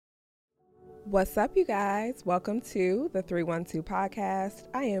What's up, you guys? Welcome to the 312 podcast.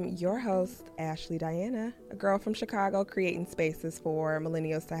 I am your host, Ashley Diana, a girl from Chicago creating spaces for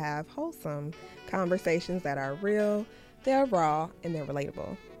millennials to have wholesome conversations that are real, they're raw, and they're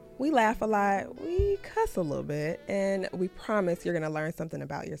relatable. We laugh a lot, we cuss a little bit, and we promise you're going to learn something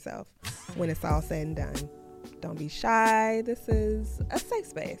about yourself when it's all said and done. Don't be shy. This is a safe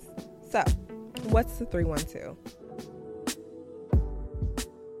space. So, what's the 312?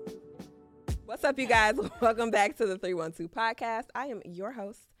 What's up, you guys? Welcome back to the 312 podcast. I am your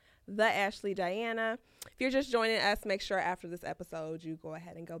host, the Ashley Diana. If you're just joining us, make sure after this episode you go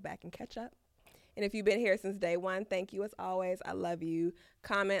ahead and go back and catch up. And if you've been here since day one, thank you as always. I love you.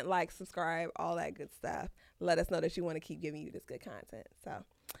 Comment, like, subscribe, all that good stuff. Let us know that you want to keep giving you this good content. So,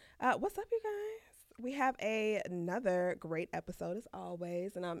 what's up, you guys? We have another great episode as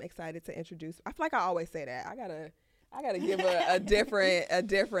always, and I'm excited to introduce. I feel like I always say that. I gotta give a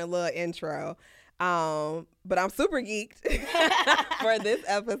different little intro. But I'm super geeked for this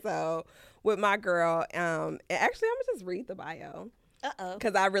episode with my girl. And actually, I'm gonna just read the bio.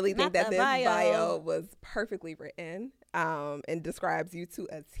 Because I really think that this bio was perfectly written and describes you to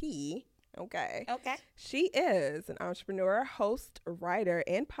a T. Okay. She is an entrepreneur, host, writer,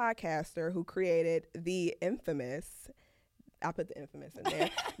 and podcaster who created the infamous, I'll put the infamous in there,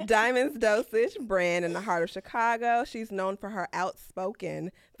 Diamonds Dosage brand in the heart of Chicago. She's known for her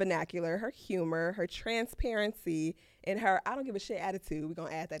outspoken vernacular, her humor, her transparency, and her I don't give a shit attitude. We're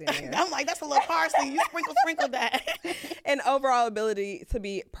going to add that in there. I'm like, that's a little parsley. You sprinkle that. And overall ability to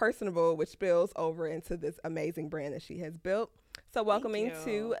be personable, which spills over into this amazing brand that she has built. So welcoming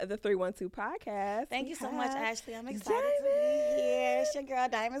to the 312 podcast. Thank you so much, Ashley. I'm excited to be here. It's your girl,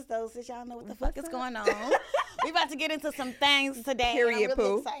 Diamonds Dosage. Y'all know what the fuck is going on. We about to get into some things today. Period, I'm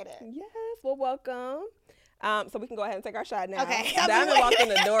really excited. Yes, well, welcome. So we can go ahead and take our shot now. Okay. Diamond walked in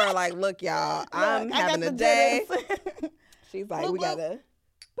the door like, look, y'all, I'm having a day. She's like, boop, we got to,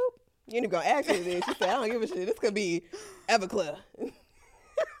 boop. You ain't even going to ask me this. She said, I don't give a shit. This could be Everclear.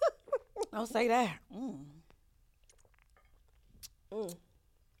 Don't say that.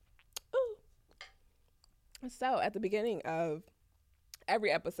 So at the beginning of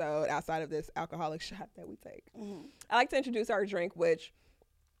every episode, outside of this alcoholic shot that we take, I like to introduce our drink, which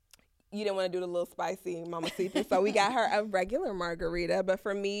you didn't want to do the little spicy Mamacita, so we got her a regular margarita. But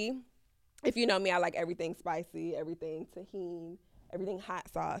for me, if you know me, I like everything spicy, everything tahini, everything hot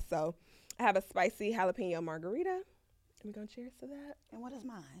sauce. So I have a spicy jalapeno margarita. And we're going to cheers to that. And what is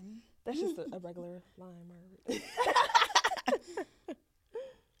mine? That's just a regular lime margarita.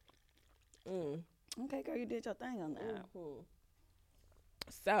 Okay, girl, you did your thing on that.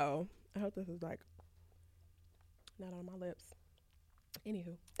 So, I hope this is like not on my lips.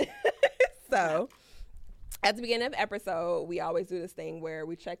 Anywho. So, at the beginning of the episode, we always do this thing where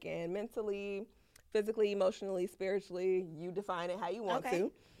we check in mentally, physically, emotionally, spiritually. You define it how you want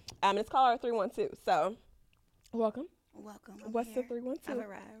to. It's called our 312. So, welcome. What's here. The 312? I've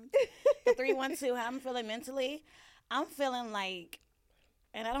arrived. The 312, how I'm feeling mentally. I'm feeling like,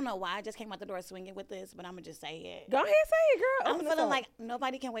 and I don't know why I just came out the door swinging with this, but I'm going to just say it. Go ahead, say it, girl. I'm feeling like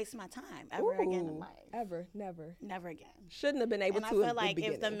nobody can waste my time ever again in life. Ever, never. Never again. Shouldn't have been able to. And I feel like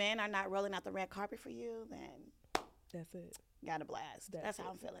if the men are not rolling out the red carpet for you, then that's it. Got a blast. That's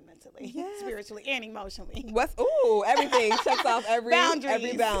how I'm feeling mentally, yes. Spiritually, and emotionally. Everything checks off every boundaries.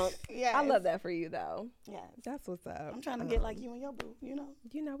 Every bounce. Yes. I love that for you, though. Yes. That's what's up. I'm trying to get like you and your boo, you know.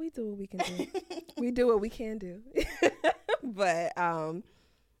 You know, we do what we can do. We do what we can do. But,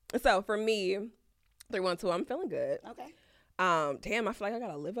 so for me, 312, I'm feeling good. Okay. Damn, I feel like I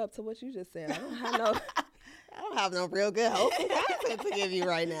gotta live up to what you just said. I don't have no real good wholesome content to give you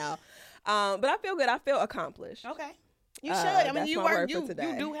right now. But I feel good. I feel accomplished. Okay. You should. I mean, you work. You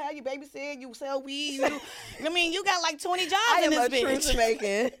do have your babysit. You sell weed. You got like 20 jobs in this bitch. I am a truth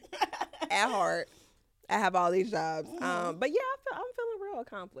making at heart. I have all these jobs. But yeah, I'm feeling real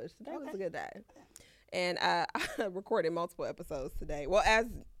accomplished. Today was a good day. And I recorded multiple episodes today. Well,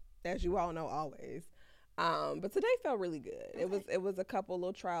 as you all know, always. But today felt really good. Okay. It was a couple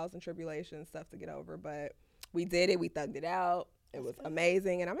little trials and tribulations, stuff to get over, but we did it. We thugged it out. It was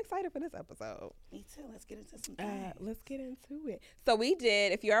amazing, and I'm excited for this episode. Me too. Let's get into some things. Let's get into it. So we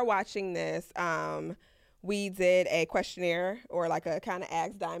did, if you are watching this, we did a questionnaire or like a kind of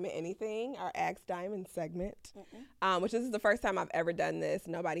Ask Diamond Anything, our Ask Diamond segment, which this is the first time I've ever done this.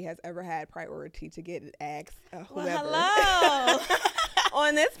 Nobody has ever had priority to get asked whoever. Well, hello.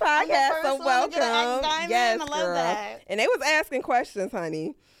 On this podcast, so welcome. Yes, I love that. And they was asking questions,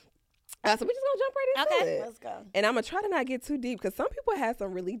 honey. So we're just gonna jump right into it. Okay, let's go. And I'm gonna try to not get too deep because some people have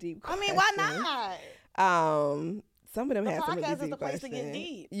some really deep questions. I mean, why not? Some of them have some really deep questions. The podcast is the place to get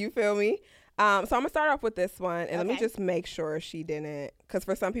deep. You feel me? So I'm gonna start off with this one, and let me just make sure she didn't, because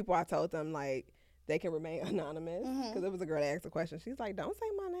for some people I told them like they can remain anonymous, because it was a girl that asked a question. She's like, "Don't say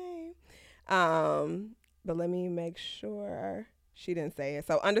my name," but let me make sure she didn't say it.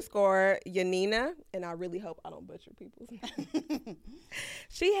 So _Yanina, and I really hope I don't butcher people's names.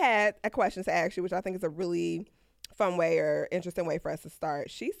 She had a question to ask you, which I think is a really fun way or interesting way for us to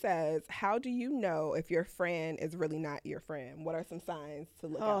start. She says, how do you know if your friend is really not your friend? What are some signs to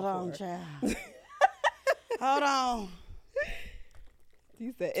look out for? Hold on, child. Hold on.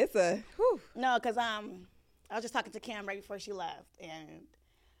 You said it's a whew. No, because I was just talking to Cam right before she left, and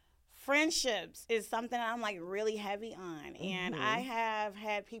friendships is something I'm like really heavy on, and I have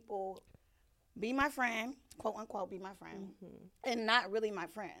had people be my friend, quote unquote, be my friend, and not really my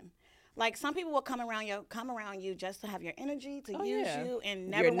friend. Like, some people will come around you just to have your energy, to use you, and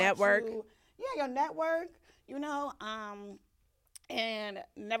never your network. Your network, you know, and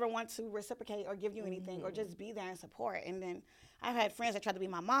never want to reciprocate or give you anything or just be there and support. And then I've had friends that try to be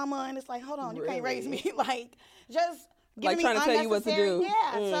my mama, and it's like, hold on, you can't raise me. Like, just like trying to tell you what to do.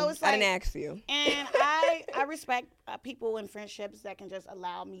 Yeah, so it's like, I didn't ask you. And I respect people in friendships that can just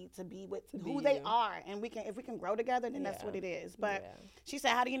allow me to be with who they are, and if we can grow together, then that's what it is. But she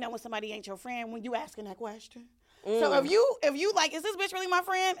said, how do you know when somebody ain't your friend when you asking that question? So if you like, is this bitch really my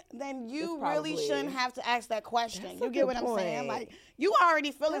friend? Then you really shouldn't have to ask that question. You get what I'm saying? Like, you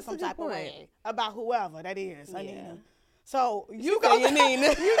already feeling some type of way about whoever that is. Yeah. So you need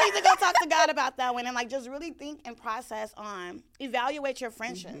to go talk to God about that one, and like just really think and process on, evaluate your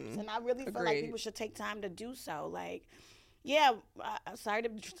friendships. And I really feel like people should take time to do so. Like, yeah, sorry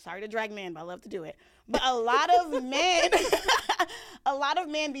to drag men, but I love to do it. But a lot of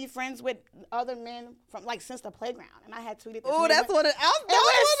men be friends with other men from like since the playground, and I had tweeted this. Oh, that's what it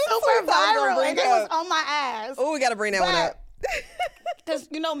was super viral, and it was on my ass. Oh, we got to bring that one up. Because,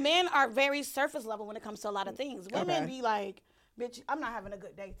 you know, men are very surface level when it comes to a lot of things. Women be like, bitch, I'm not having a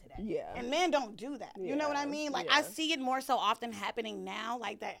good day today. Yeah. And men don't do that. You know what I mean? Like, I see it more so often happening now,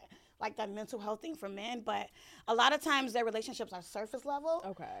 like that mental health thing for men. But a lot of times their relationships are surface level.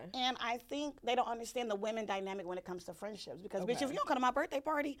 Okay. And I think they don't understand the women dynamic when it comes to friendships. Because, bitch, if you don't come to my birthday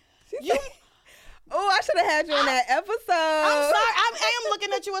party, Oh, I should have had you in that episode. I'm sorry. I am looking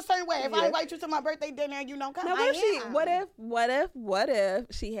at you a certain way. If I invite you to my birthday dinner and you don't come, now, what if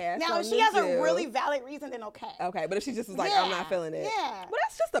she has now, if she has a really valid reason, then okay. Okay, but if she just was like, I'm not feeling it. Yeah. Well,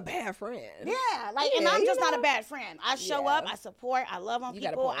 that's just a bad friend. Yeah. Like, and I'm just not a bad friend. I show up, I support, I love on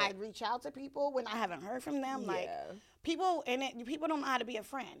people, I reach out to people when I haven't heard from them. Like, people don't know how to be a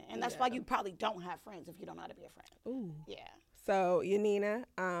friend. And that's why you probably don't have friends if you don't know how to be a friend. Ooh. Yeah. So, Yanina,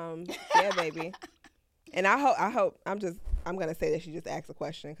 yeah, baby. And I hope, I'm going to say that she just asked a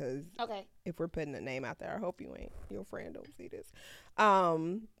question, because if we're putting a name out there, I hope your friend don't see this.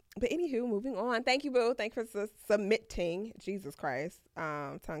 But anywho, moving on. Thank you, boo. Thank you for submitting. Jesus Christ.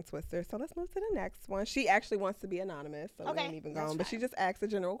 Tongue twister. So let's move to the next one. She actually wants to be anonymous, so we ain't even going. But she just asked a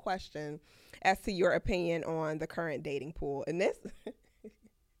general question as to your opinion on the current dating pool. And this...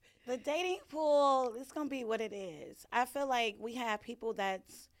 The dating pool, it's going to be what it is. I feel like we have people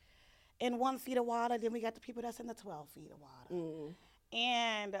that's in 1 feet of water, then we got the people that's in the 12 feet of water.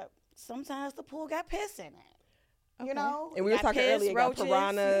 And sometimes the pool got piss in it. You know? And we were talking earlier about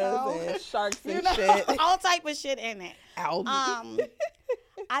piranhas and sharks and shit. All type of shit in it. Algae.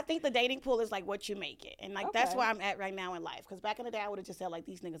 I think the dating pool is like what you make it. And like that's where I'm at right now in life. Because back in the day, I would have just said like,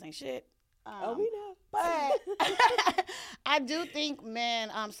 these niggas ain't shit. We know. But I do think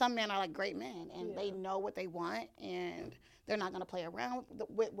some men are like great men, and they know what they want, and they're not going to play around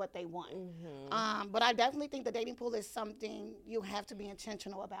with what they want. But I definitely think the dating pool is something you have to be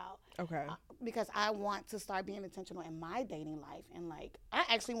intentional about. Okay. Because I want to start being intentional in my dating life, and like I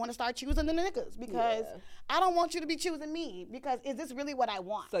actually want to start choosing the niggas, because I don't want you to be choosing me, because is this really what I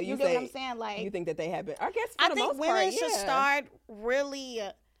want? So you get what I'm saying? Like, you think that they have been? I guess I think women should start really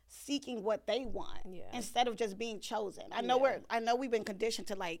seeking what they want instead of just being chosen. I know we've been conditioned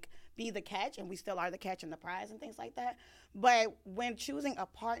to like be the catch, and we still are the catch and the prize and things like that. But when choosing a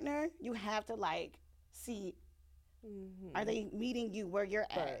partner, you have to like see, are they meeting you where you're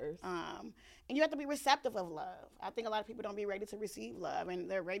at? And you have to be receptive of love. I think a lot of people don't be ready to receive love,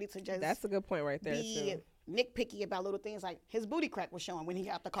 and they're ready to just that's a good point right there too. Nitpicky about little things, like his booty crack was showing when he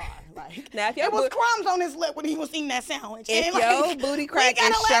got the car. Like, now, if there was crumbs on his lip when he was eating that sandwich. If your booty crack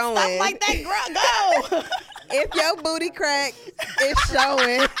is showing, stuff like that, go. If your booty crack is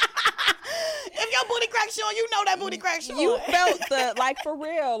showing, if your booty crack showing, you know that booty crack showing. You felt the, like, for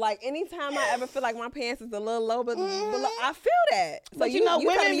real. Like, anytime I ever feel like my pants is a little low, but below, I feel that. So but you know,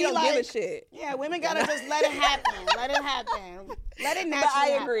 women you don't like, give a shit. Yeah, women gotta just let it happen. Let it happen. Let it naturally But I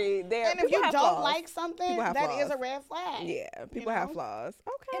happen. agree. And if you don't flaws. like something, that is a red flag. Yeah, people have flaws.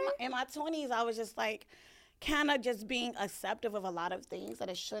 Okay. In my 20s, I was just like, kind of just being acceptive of a lot of things that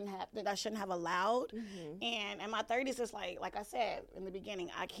I shouldn't have allowed. And in my 30s, it's like I said in the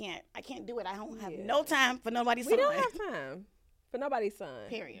beginning, I can't do it. I don't have no time for nobody's son. We don't have time for nobody's son.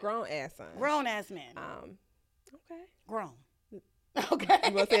 Period. Grown ass son. Grown ass men. Okay. Grown. Okay.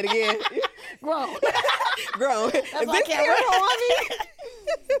 You want to say it again? Grown. Grown. That's why I can't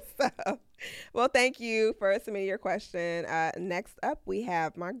So, well, thank you for submitting your question. Next up, we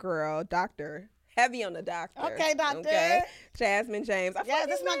have my girl, Dr. Heavy on the doctor. Okay, doctor. Okay. Jasmine James. Yeah,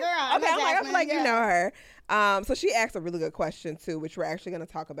 this is my girl. Okay, I feel like you know her. So she asked a really good question, too, which we're actually going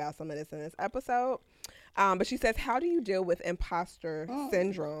to talk about some of this in this episode. But she says, how do you deal with imposter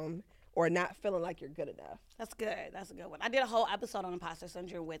syndrome or not feeling like you're good enough? That's good. That's a good one. I did a whole episode on imposter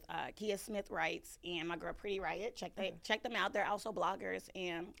syndrome with Kia Smith Wrights and my girl Pretty Riot. Check them out. They're also bloggers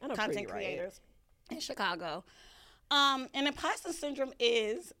and content creators in Chicago. And imposter syndrome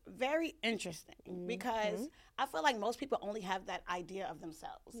is very interesting because I feel like most people only have that idea of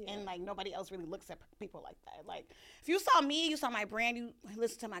themselves, and like nobody else really looks at people like that. Like if you saw me, you saw my brand, you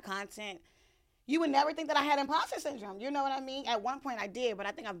listen to my content, you would never think that I had imposter syndrome. You know what I mean? At one point I did, but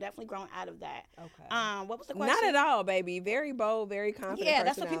I think I've definitely grown out of that. Okay. What was the question? Not at all, baby. Very bold, very confident. Yeah,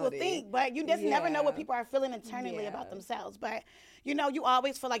 that's what people think. But you just never know what people are feeling internally about themselves. But you know, you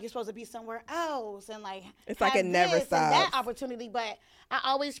always feel like you're supposed to be somewhere else and like it's like it never stops. And that opportunity. But I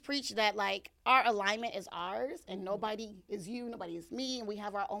always preach that like our alignment is ours and nobody is you, nobody is me, and we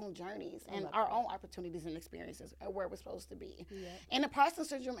have our own journeys and our own opportunities and experiences where we're supposed to be. Yeah. And imposter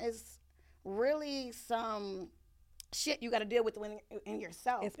syndrome is really some shit you got to deal with in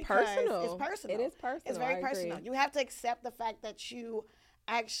yourself. It's personal. It's personal. It is personal. It's very personal. You have to accept the fact that you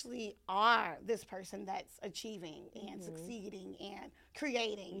actually are this person that's achieving and succeeding and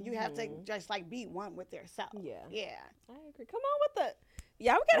creating. You have to just like be one with yourself. Yeah. I agree. Come on with the.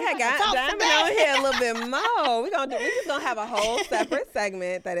 Yeah, we gotta have Diamond on here a little bit more. We're just gonna have a whole separate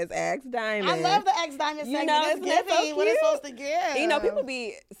segment that is Ask Diamond. I love the Ask Diamond segment. You know, it's giving what it's supposed to give. You know, people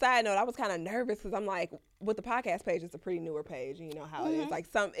be, side note, I was kind of nervous because I'm like, with the podcast page, it's a pretty newer page. You know how it is. Like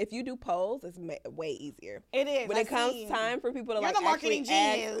if you do polls, it's way easier. It is. When it comes time for people to like actually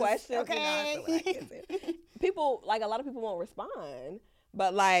ask questions, okay. You know, I feel like people, like a lot of people won't respond.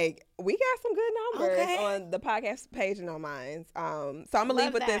 But, like, we got some good numbers on the podcast page and on mine. So I'm going to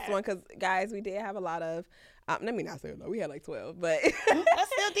leave with this one because, guys, we did have a lot of, let me not say no, we had like 12, but that's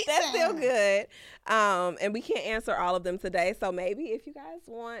still decent. That's still good. And we can't answer all of them today. So maybe if you guys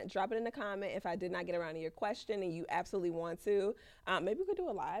want, drop it in the comment if I did not get around to your question and you absolutely want to. Maybe we could do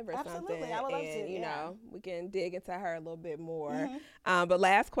a live or something. Absolutely, I would love to, you know, we can dig into her a little bit more. But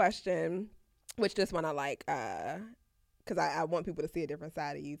last question, which this one I like, because I want people to see a different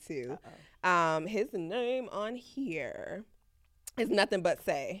side of you, too. His name on here is Nothing But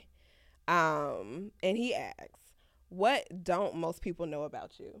Say. And he asks, what don't most people know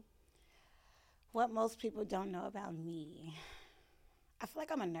about you? What most people don't know about me? I feel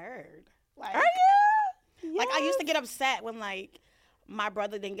like I'm a nerd. Like, are you? Yes. Like, I used to get upset when, like, my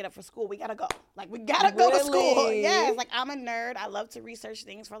brother didn't get up for school. We got to go. Like, we got to go to school. Yes. Like, I'm a nerd. I love to research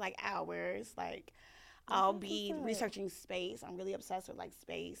things for, like, hours. Like, I'll be researching space. I'm really obsessed with like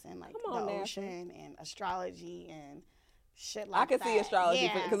space and like the ocean and astrology and shit like that. I can see astrology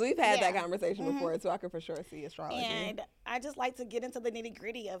because we've had that conversation before, so I can for sure see astrology. And I just like to get into the nitty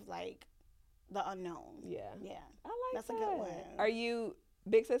gritty of like the unknown. Yeah. I like that's a good one. Are you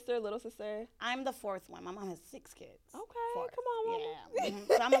big sister, little sister? I'm the fourth one. My mom has 6 kids. Okay, come on, Mama.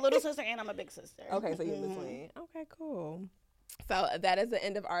 Yeah. So I'm a little sister and I'm a big sister. Okay, so you're in between. Okay, cool. So that is the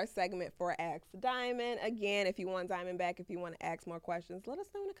end of our segment for Ask Diamond. Again, if you want Diamond back, if you want to ask more questions, let us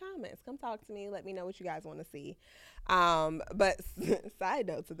know in the comments. Come talk to me. Let me know what you guys want to see. But side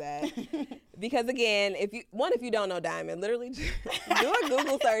note to that, because again, if you don't know Diamond, literally just do a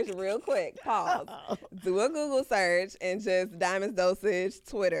Google search real quick. Pause. Do a Google search and just Diamond's Dosage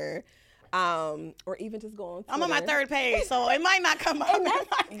Twitter. Or even just go on Twitter. I'm on my 3rd page, so it might not come up.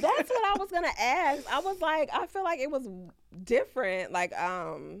 And that's what I was going to ask. I was like, I feel like it was different. Like,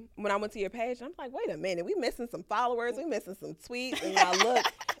 when I went to your page, I'm like, wait a minute, we missing some followers, we missing some tweets. And I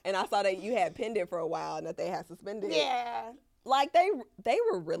looked, and I saw that you had pinned it for a while and that they had suspended it. Yeah. Like, they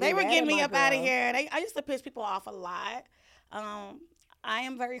were really They were getting me up out of here. I used to piss people off a lot. I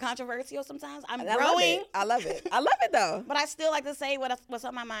am very controversial sometimes. I'm growing. I love it. I love it though. But I still like to say what's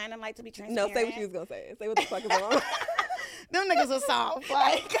on my mind. I like to be transparent. No, say what you was gonna say. Say what the fuck is wrong. Them niggas are soft.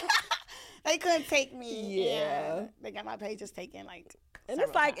 Like they couldn't take me. Yeah. They got my pages taken like. And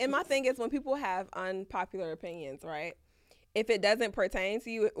it's like, and my thing is when people have unpopular opinions, right? If it doesn't pertain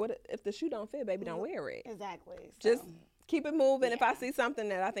to you, if the shoe don't fit, baby, don't wear it. Exactly. Just keep it moving. Yeah. If I see something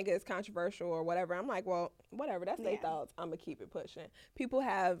that I think is controversial or whatever, I'm like, well, whatever. That's their thoughts. I'm going to keep it pushing. People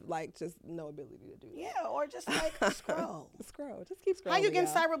have, like, just no ability to do that. Yeah, or just, like, scroll. Scroll. Just keep scrolling. How you getting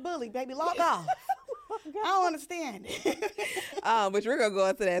cyberbullied, baby? Log off. I don't understand. Which we're going to go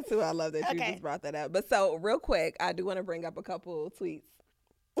into that, too. I love that you just brought that up. But so, real quick, I do want to bring up a couple tweets.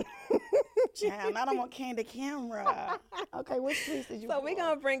 Child, I don't want candid camera. Okay, which tweets did you So we're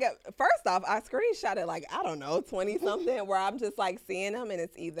going to bring up, first off, I screenshotted like, I don't know, 20-something where I'm just like seeing them and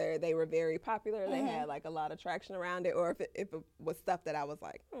it's either they were very popular, they had like a lot of traction around it, or if it was stuff that I was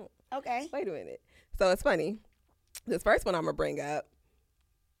like, okay, wait a minute. So it's funny. This first one I'm going to bring up,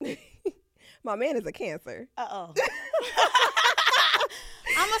 my man is a Cancer. Uh-oh.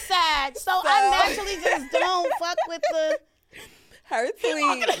 I'm a Sag, so I naturally just don't fuck with her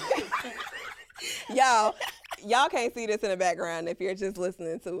tweet. Y'all can't see this in the background. If you're just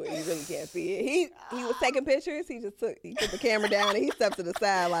listening to it, you really can't see it. He was taking pictures. He put the camera down and he stepped to the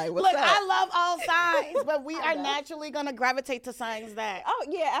side like, what's up? Look, I love all signs, but we are naturally gonna gravitate to signs that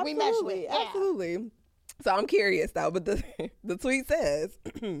we mesh with. Absolutely. So I'm curious though, but the tweet says,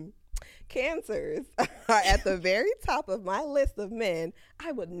 Cancers are at the very top of my list of men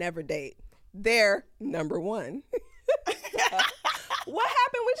I would never date. They're number one. What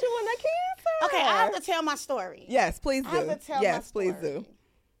happened with you and the Cancer? Okay, I have to tell my story. Yes, please do. I have to tell my story. Please do.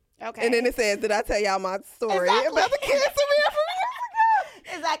 Okay. And then it says, did I tell y'all my story about the Cancer man from years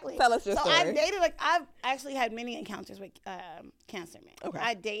ago? Exactly. Tell us your story. So I've actually had many encounters with Cancer men. Okay.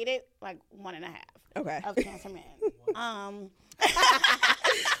 I dated like 1.5 of Cancer men.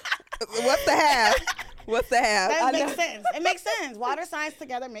 What's the half? What's the half? That makes sense. It makes sense. Water signs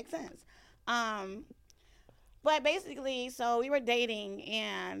together makes sense. But basically, so we were dating,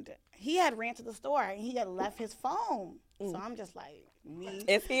 and he had ran to the store, and he had left his phone. So I'm just like,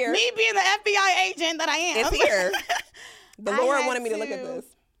 it's here. Me being the FBI agent that I am. It's here. The Lord wanted me to look at this.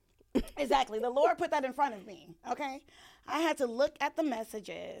 Exactly. The Lord put that in front of me, okay? I had to look at the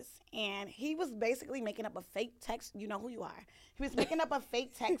messages, and he was basically making up a fake text. You know who you are. He was making up a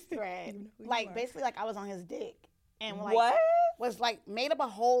fake text thread, like basically like I was on his dick. And like, what? Was like made up a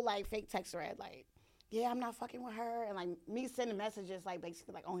whole like fake text thread, like, yeah, I'm not fucking with her, and like me sending messages like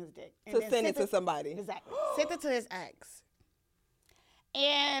basically like on his dick. And to send it to somebody. Exactly. Sent it to his ex.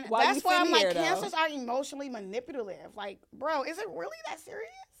 And that's why I'm like, Cancers are emotionally manipulative. Like, bro, is it really that serious?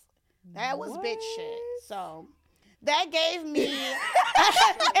 That was bitch shit. So that gave me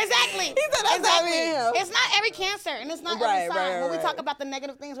exactly. He said that's exactly. It's not every Cancer, and it's not every sign. When we talk about the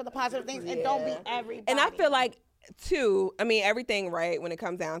negative things or the positive things, it don't be everybody. And I feel like too, I mean, everything, right, when it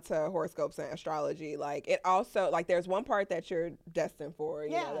comes down to horoscopes and astrology, like it also, like there's one part that you're destined for,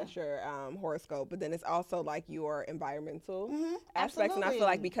 you know, that's your horoscope, but then it's also like your environmental aspects. Absolutely. And I feel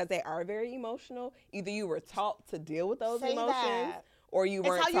like because they are very emotional, either you were taught to deal with those emotions or you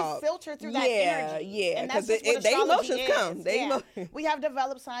weren't taught. It's how you filter through that energy. Yeah, and that's because what they emotions is. come. We have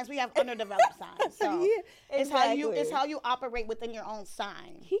developed signs, we have underdeveloped signs. So it's how you operate within your own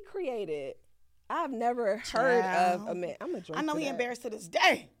sign. He created... I've never heard of a man. I'm gonna drink. I know he's embarrassed to this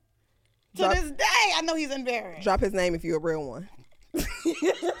day. This day, I know he's embarrassed. Drop his name if you're a real one. The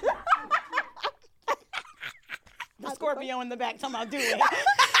Scorpio in the back talking about do it.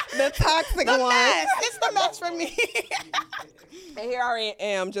 The toxic one. Mess. It's the mess for me. And here I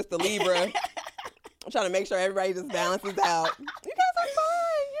am, just a Libra. I'm trying to make sure everybody just balances out. You guys are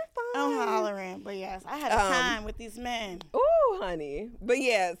fine. You're fine. I'm hollering, but yes, I had a time with these men. Ooh, honey. But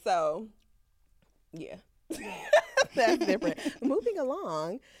yeah, so. Yeah, that's different. Moving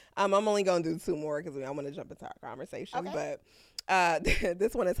along, I'm only going to do 2 more because I want to jump into our conversation. Okay. But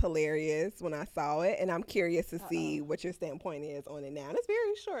this one is hilarious when I saw it, and I'm curious to see what your standpoint is on it now. And it's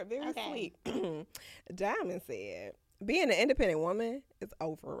very short, very sweet. Diamond said, being an independent woman is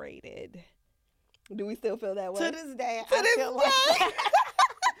overrated. Do we still feel that way? To this day, I feel like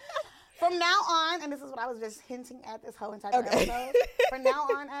from now on, and this is what I was just hinting at this whole entire episode. From now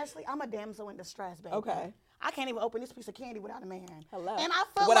on, Ashley, I'm a damsel in distress, baby. Okay. I can't even open this piece of candy without a man. Hello. And I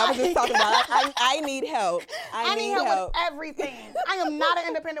feel what I was just talking about. I need help. I need help with everything. I am not an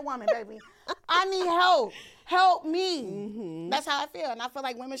independent woman, baby. I need help. Help me. Mm-hmm. That's how I feel. And I feel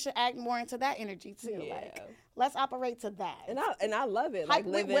like women should act more into that energy too. Yeah. Like, let's operate to that. And I love it. Like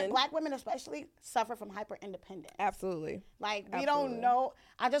Black women especially suffer from hyper independence. Absolutely. Like we don't know.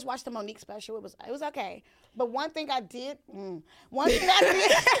 I just watched the Monique special. It was okay. But one thing I did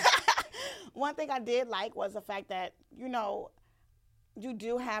like was the fact that, you know, you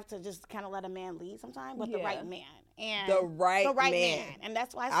do have to just kind of let a man lead sometimes, but the right man. And the right man. And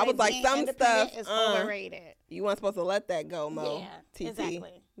that's why I was like, some stuff is overrated. You weren't supposed to let that go, Mo. Yeah, TT.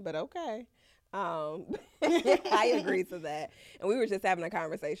 exactly. But okay. I agree to that. And we were just having a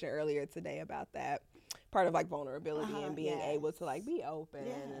conversation earlier today about that. Part of like vulnerability and being able to like be open.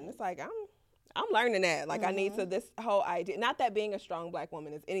 Yes. And it's like, I'm learning that. Like I need to, this whole idea, not that being a strong Black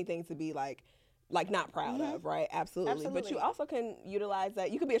woman is anything to be like not proud of, right? Absolutely. But you also can utilize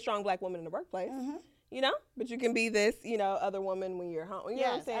that. You could be a strong Black woman in the workplace. You know, but you can be this, you know, other woman when you're home. You know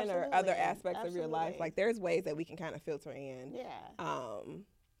what I'm saying? Or other aspects of your life. Like there's ways that we can kind of filter in.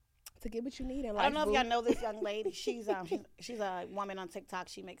 To get what you need in life. I don't know if y'all know this young lady. She's a woman on TikTok.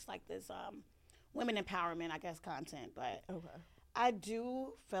 She makes like this women empowerment, I guess, content. But I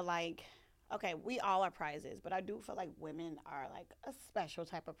do feel like, okay, we all are prizes, but I do feel like women are like a special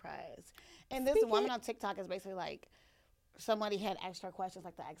type of prize. And this woman on TikTok is basically like, somebody had asked her questions,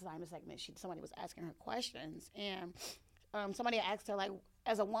 like the Ask Diamond segment. Somebody was asking her questions, and somebody asked her, like,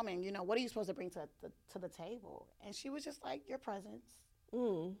 as a woman, you know, what are you supposed to bring to the table? And she was just like, your presence.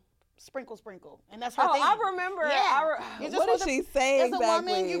 Sprinkle, and that's her thing. I remember. Yeah. What did she say exactly? As a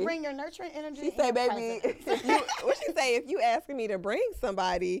woman, you bring your nurturing energy. She say, baby, what she say? If you asking me to bring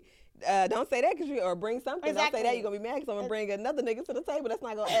somebody, don't say that or bring something. Exactly. Don't say that. You're gonna be mad because I'm gonna bring another nigga to the table that's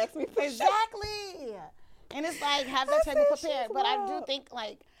not gonna ask me for exactly. And it's like, have that table prepared. But I do think,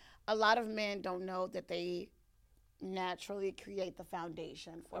 like, a lot of men don't know that they naturally create the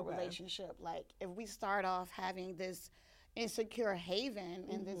foundation for a relationship. Like, if we start off having this insecure haven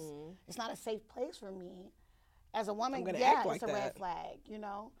and this, it's not a safe place for me. As a woman, it's a red flag, you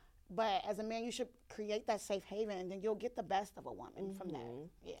know? But as a man, you should create that safe haven, and then you'll get the best of a woman from that.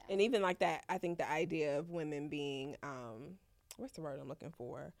 Yeah. And even like that, I think the idea of women being, what's the word I'm looking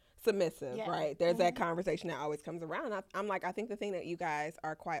for? Submissive, right? There's that conversation that always comes around. I'm like, I think the thing that you guys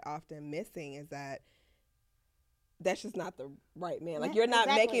are quite often missing is that that's just not the right man. Like, you're not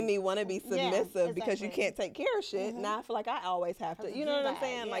making me want to be submissive because you can't take care of shit. Now I feel like I always have to, you know what I'm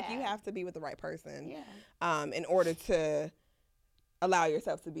saying? Yeah. Like, you have to be with the right person in order to allow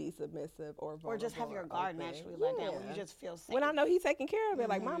yourself to be submissive or vulnerable. Or just have your guard naturally let down when you just feel safe. When I know he's taking care of it,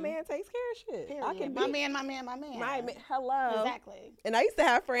 like, my man takes care of shit. Period. I can my man. Hello. Exactly. And I used to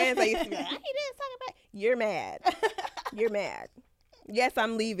have friends that used to be like, I ain't talking about. You're mad. You're mad. Yes,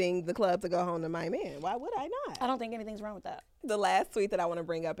 I'm leaving the club to go home to my man. Why would I not? I don't think anything's wrong with that. The last tweet that I want to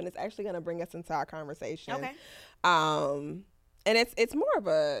bring up, and it's actually going to bring us into our conversation. Okay. And it's more of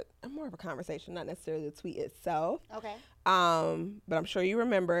a conversation, not necessarily the tweet itself. Okay. But I'm sure you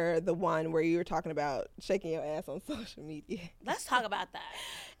remember the one where you were talking about shaking your ass on social media. Let's talk about that.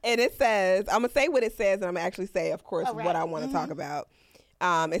 And it says, I'm gonna say what it says, and I'm gonna actually say, of course, what I want to talk about.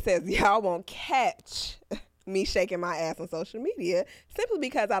 It says, y'all won't catch me shaking my ass on social media simply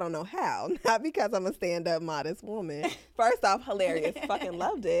because I don't know how, not because I'm a stand-up modest woman. First off, hilarious, fucking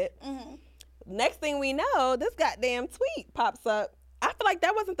loved it. Next thing we know, this goddamn tweet pops up. I feel like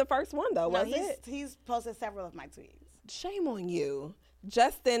that wasn't the first one, though, was it? He's posted several of my tweets. Shame on you.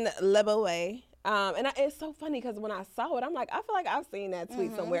 Justin Leboe. And it's so funny because when I saw it, I'm like, I feel like I've seen that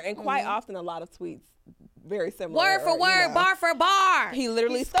tweet somewhere. And quite often, a lot of tweets very similar. Word for word, bar for bar. He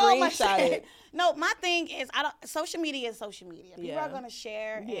literally screenshot it. No, my thing is, social media is social media. People are going to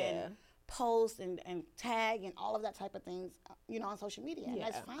share and post and tag and all of that type of things, on social media. And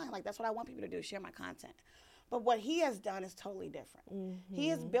that's fine. Like, that's what I want people to do, share my content. But what he has done is totally different. He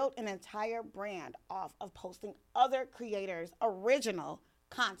has built an entire brand off of posting other creators' original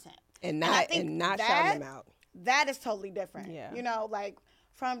content. And not shouting them out. That is totally different. Yeah. Like,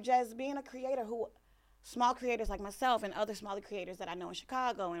 from just being a creator small creators like myself and other smaller creators that I know in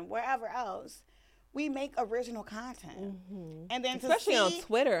Chicago and wherever else, we make original content. And then especially on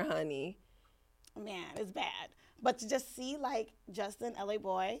Twitter, honey. Man, it's bad. But to just see, like, Justin LA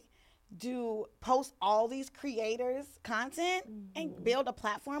Boy post all these creators' content and build a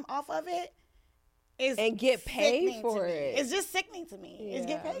platform off of it and get paid for it. It's just sickening to me. It's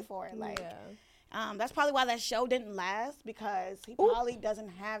get paid for it. Like, that's probably why that show didn't last, because he probably doesn't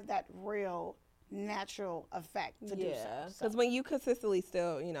have that real natural effect to do so. Because when you consistently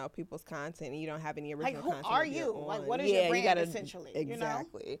steal, you know, people's content and you don't have any original content. Like, who are you? Like, what is your brand, essentially?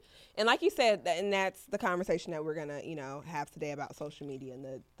 Exactly. You know? And like you said, and that's the conversation that we're going to, you know, have today about social media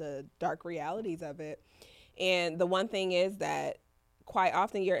and the dark realities of it. And the one thing is that quite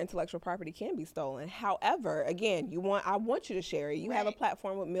often your intellectual property can be stolen. However, again, I want you to share it. You have a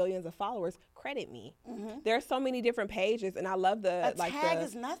platform with millions of followers. Credit me. There are so many different pages, and I love a tag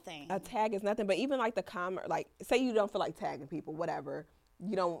is nothing. A tag is nothing, but even like the like say you don't feel like tagging people, whatever.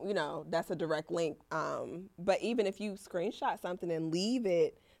 You don't, you know, that's a direct link. But even if you screenshot something and leave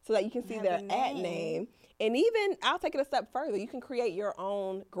it so that you can see their ad name. And even, I'll take it a step further. You can create your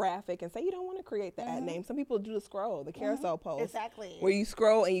own graphic and say you don't want to create the ad name. Some people do the scroll, the carousel post. Exactly. Where you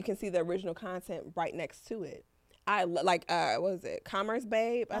scroll and you can see the original content right next to it. I like, what is it? Commerce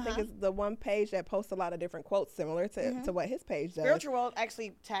Babe, I think is the one page that posts a lot of different quotes similar to what his page does. Spiritual World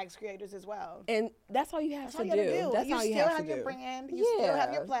actually tags creators as well. And that's all you have to do. That's all you have to do. You still have your brand. You still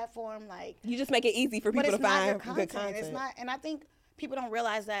have your platform. Like, you just make it easy for people to find good content. It's not, and I think people don't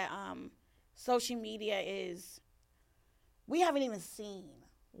realize that social media we haven't even seen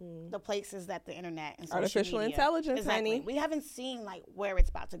the places that the internet and social artificial media, intelligence, honey. We haven't seen like where it's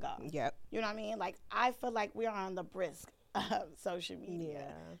about to go. Yep. You know what I mean? Like, I feel like we're on the brisk of social media.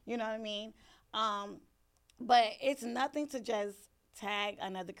 Yeah. You know what I mean? But it's nothing to just tag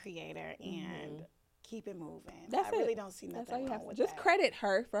another creator and keep it moving. I really don't see nothing wrong with just credit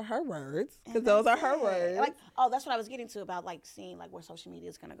her for her words, because those are her words. Like, that's what I was getting to about like seeing like where social media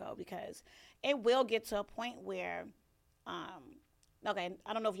is gonna go, because it will get to a point where, okay,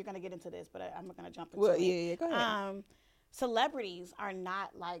 I don't know if you're gonna get into this, but I'm gonna jump into it. Yeah, go ahead. Celebrities are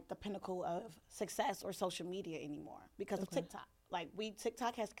not like the pinnacle of success or social media anymore because of TikTok. Like,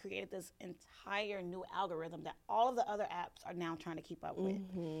 TikTok has created this entire new algorithm that all of the other apps are now trying to keep up with.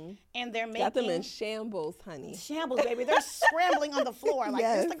 And they're making... Got them in shambles, honey. Shambles, baby. They're scrambling on the floor. Like,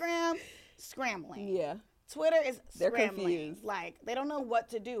 Instagram, scrambling. Yeah. Twitter is They're scrambling. Confused. Like, they don't know what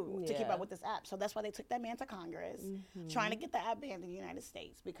to do to keep up with this app. So that's why they took that man to Congress, trying to get the app banned in the United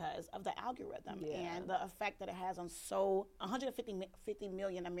States because of the algorithm and the effect that it has on 150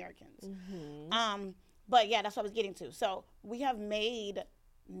 million Americans. But yeah, that's what I was getting to. So we have made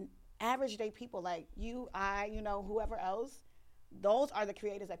average day people like you, I, you know, whoever else. Those are the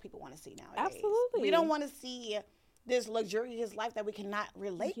creators that people want to see nowadays. Absolutely. We don't want to see this luxurious life that we cannot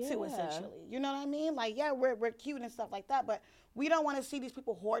relate to, essentially. You know what I mean? Like, yeah, we're cute and stuff like that, but we don't want to see these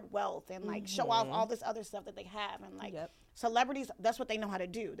people hoard wealth and like show off all this other stuff that they have. And like celebrities, that's what they know how to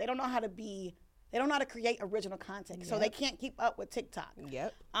do. They don't know how to create original content, so they can't keep up with TikTok.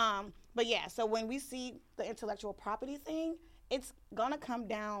 But yeah, so when we see the intellectual property thing, it's gonna come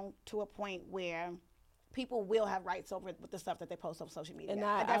down to a point where people will have rights over the stuff that they post on social media. And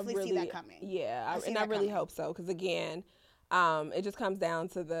I definitely see that coming. Yeah, I really hope so, because again, it just comes down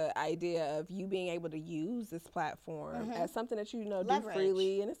to the idea of you being able to use this platform as something that you know do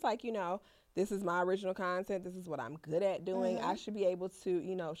freely, and it's like, you know, this is my original content. This is what I'm good at doing. I should be able to,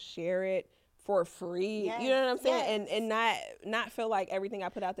 you know, share it for free. You know what I'm saying? And not feel like everything I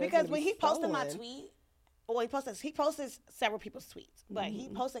put out there because is when he posted my tweet, he posted several people's tweets, but he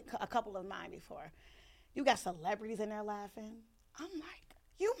posted a couple of mine before. You got celebrities in there laughing. I'm like,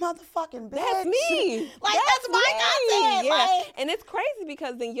 you motherfucking bitch. That's me. Like, that's my content. Yeah. Like, and it's crazy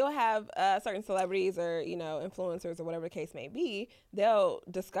because then you'll have certain celebrities or, you know, influencers or whatever the case may be. They'll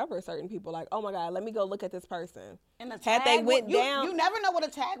discover certain people like, oh my God, let me go look at this person. And the tag, they went down. You never know what a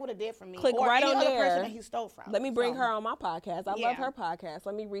tag would have did for me. Click or right any on other there. person that he stole from. Let me bring her on my podcast. I love her podcast.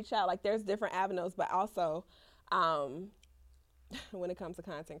 Let me reach out. Like, there's different avenues, but also, when it comes to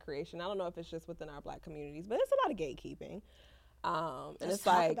content creation, I don't know if it's just within our Black communities, but it's a lot of gatekeeping. And Let's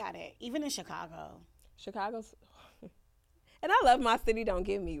talk about it. Even in Chicago's, and I love my city. Don't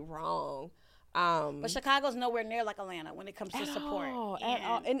get me wrong. But Chicago's nowhere near like Atlanta when it comes to support.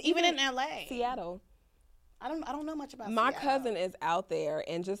 And even in LA, Seattle. I don't know much about my Seattle. cousin is out there,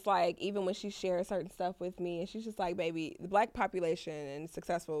 and just like even when she shares certain stuff with me, and she's just like, baby, the Black population and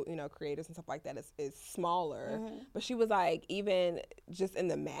successful, you know, creators and stuff like that is smaller. But she was like, even just in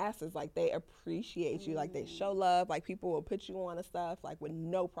the masses, like they appreciate you, like they show love, like people will put you on and stuff like with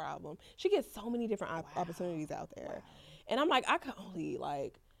no problem. She gets so many different opportunities out there, and I'm like, I can only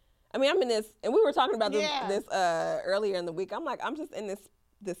like, I mean, I'm in this, and we were talking about this earlier in the week. I'm like, I'm just in this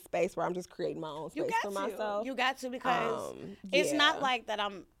space where I'm just creating my own space for myself. You got to, because it's not like that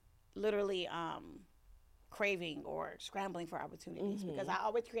I'm literally craving or scrambling for opportunities because I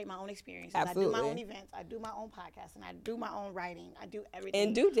always create my own experiences. Absolutely. I do my own events. I do my own podcast, and I do my own writing. I do everything.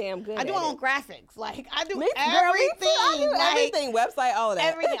 And do damn good. I do my own graphics. Like I do everything. I do everything. Website, all of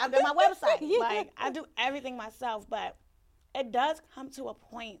that. Everything. I do my website. Yeah. Like I do everything myself. But it does come to a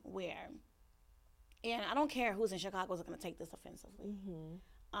point where, and I don't care who's in Chicago is going to take this offensively.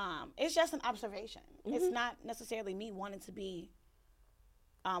 It's just an observation. It's not necessarily me wanting to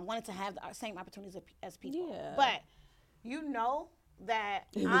have the same opportunities as people. Yeah. But you know that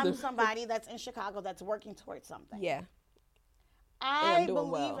I'm somebody that's in Chicago that's working towards something. Yeah. I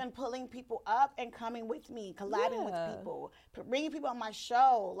believe in pulling people up and coming with me, collabing with people, bringing people on my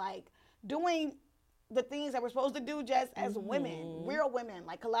show, like doing the things that we're supposed to do just as women, real women,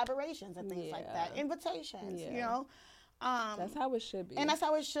 like collaborations and things like that, invitations, you know. That's how it should be. And that's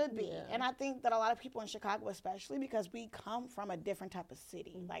how it should be. Yeah. And I think that a lot of people in Chicago, especially because we come from a different type of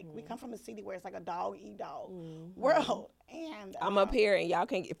city. Like, we come from a city where it's like a dog-eat-dog world. And I'm up here and y'all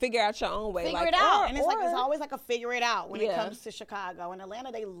can figure out your own way. Figure it out. And it's always like a figure it out when it comes to Chicago. In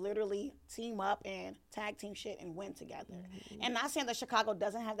Atlanta, they literally team up and tag team shit and win together. And not saying that Chicago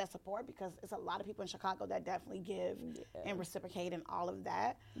doesn't have that support, because it's a lot of people in Chicago that definitely give and reciprocate and all of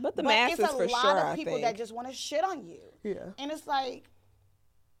that. But the masses, for sure, it's a lot of people that just want to shit on you. Yeah. And it's like,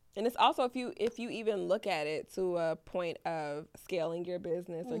 and it's also if you even look at it to a point of scaling your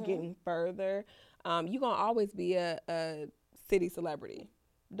business or getting further, you're gonna always be a city celebrity.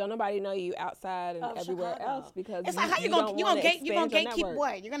 Don't nobody know you outside and everywhere Chicago. Else because it's like how you gonna gatekeep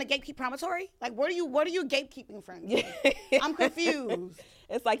what? You're gonna gatekeep Promontory? Like what are you gatekeeping from? I'm confused.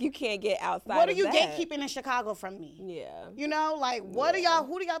 It's like you can't get outside. What are you gatekeeping in Chicago from me? Yeah. You know, like what are y'all?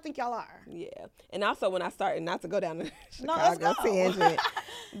 Who do y'all think y'all are? Yeah. And also when I started, not to go down the Chicago tangent,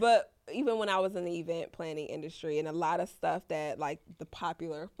 but even when I was in the event planning industry, and a lot of stuff that like the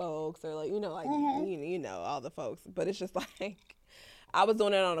popular folks or like you know all the folks, but it's just like I was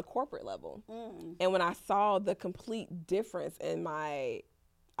doing it on a corporate level, and when I saw the complete difference in my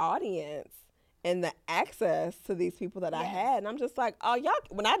audience and the access to these people that I had, and I'm just like, oh y'all,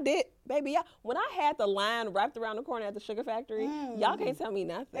 when I had the line wrapped around the corner at the Sugar Factory, y'all can't tell me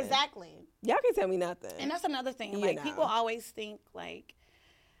nothing. Exactly. Y'all can't tell me nothing. And that's another thing. Like people always think like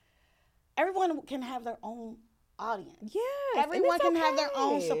everyone can have their own audience. Yeah. Everyone can have their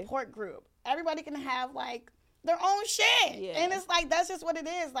own support group. Everybody can have like their own shit. Yeah. And it's like, that's just what it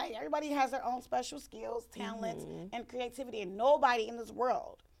is. Like everybody has their own special skills, talents, and creativity. And nobody in this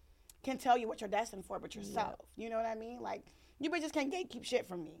world can tell you what you're destined for but yourself. You know what I mean? Like, you bitches can't gatekeep shit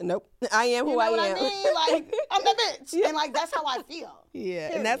from me. Nope. I am who I am. You know what I mean? Like, I'm the bitch. And like, that's how I feel. Yeah.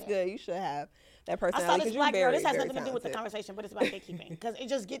 Period. And that's good. You should have that personality. I saw this black girl. This has nothing to do with the conversation, but it's about gatekeeping. Because it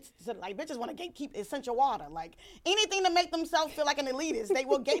just gets to, like, bitches want to gatekeep essential water. Like, anything to make themselves feel like an elitist, they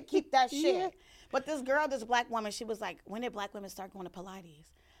will gatekeep that shit. Yeah. But this girl, this black woman, she was like, when did black women start going to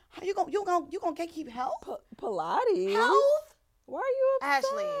Pilates? How you gonna gatekeep health? Pilates? Health? Why are you upset?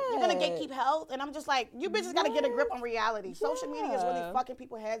 Ashley, you're going to gatekeep health? And I'm just like, you bitches got to get a grip on reality. Yeah. Social media is really fucking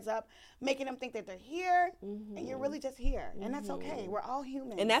people heads up, making them think that they're here, and you're really just here. And that's okay. We're all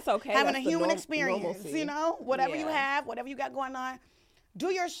human. And that's okay. Having a human experience, you know? Whatever you have, whatever you got going on,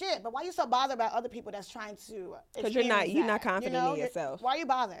 do your shit. But why are you so bothered about other people that's trying to because you're not confident in yourself. Why are you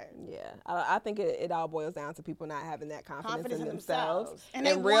bothered? Yeah. I think it all boils down to people not having that confidence in themselves. And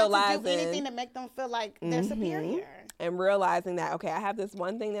they realizing, want to do anything to make them feel like they're superior. And realizing that, okay, I have this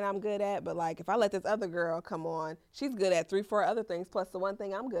one thing that I'm good at, but like if I let this other girl come on, she's good at 3-4 other things plus the one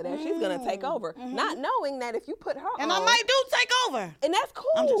thing I'm good at. She's going to take over. Not knowing that if you put her on. And I might take over. And that's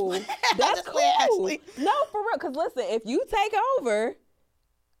cool. That's cool. Actually. No, for real. Because listen, if you take over,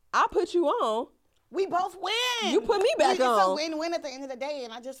 I put you on. We both win. You put me back on. It's a win-win at the end of the day,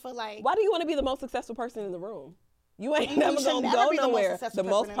 and I just feel like... Why do you want to be the most successful person in the room? You ain't never going to go nowhere. The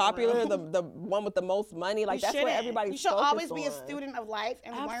most popular, the one with the most money. Like, that's what everybody's focused on. You should always be a student of life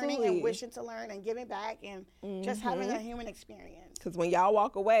and learning and wishing to learn and giving back and just having a human experience. Because when y'all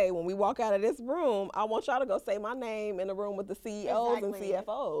walk away, when we walk out of this room, I want y'all to go say my name in the room with the CEOs and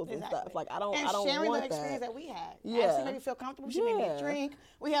CFOs and stuff. Like, I don't want that. And sharing the experience that we had. Yeah. She made me feel comfortable. She made me drink.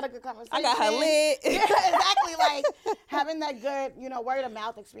 We had a good conversation. I got her lit. Yeah, exactly. Like, having that good, word of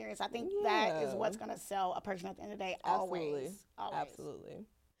mouth experience. I think that is what's going to sell a person at the end of the day. Always. Absolutely.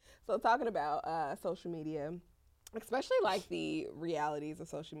 So talking about social media, especially like the realities of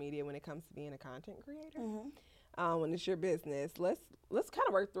social media when it comes to being a content creator, when it's your business, let's kind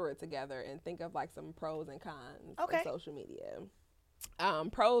of work through it together and think of like some pros and cons of social media.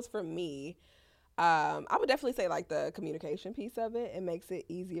 Pros for me, I would definitely say like the communication piece of it. It makes it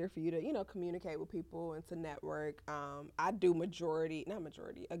easier for you to, communicate with people and to network. I do a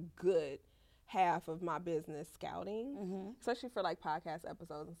good half of my business scouting, especially for like podcast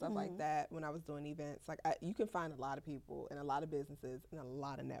episodes and stuff like that. When I was doing events, like you can find a lot of people and a lot of businesses and a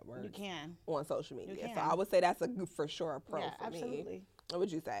lot of networks. You can on social media. So I would say that's for sure a pro for absolutely. me. What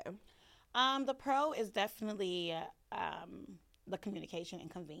would you say? The pro is definitely the communication and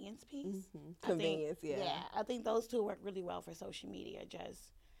convenience piece. Convenience, I think those two work really well for social media.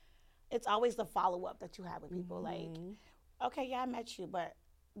 It's always the follow up that you have with people. Like, okay, yeah, I met you, but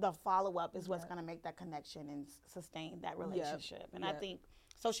the follow-up is what's going to make that connection and sustain that relationship. And I think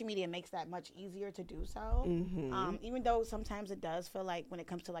social media makes that much easier to do so. Even though sometimes it does feel like when it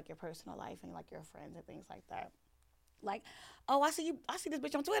comes to like your personal life and like your friends and things like that, like, oh, I see this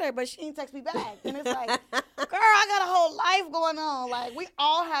bitch on Twitter, but she didn't text me back. And it's like, girl, I got a whole life going on. Like, we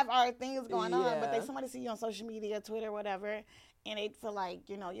all have our things going on, but somebody see you on social media, Twitter, whatever, and they feel like,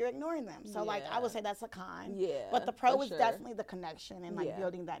 you're ignoring them. So, like, I would say that's a con. But the pro is definitely the connection and, like,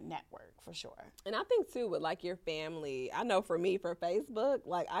 building that network, for sure. And I think, too, with, like, your family, I know for me, for Facebook,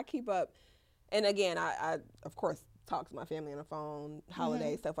 like, I keep up, and again, I of course, talk to my family on the phone,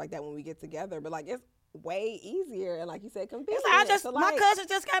 holidays, stuff like that when we get together. But, like, it's way easier and, like you said, convenient. It's like my cousin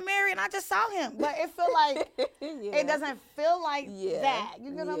just got married and I just saw him, but it feel like it doesn't feel like that.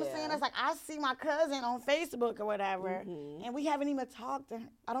 You know what I'm saying? It's like I see my cousin on Facebook or whatever, and we haven't even talked in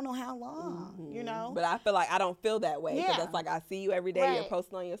I don't know how long. But I feel like I don't feel that way because it's like I see you every day. You're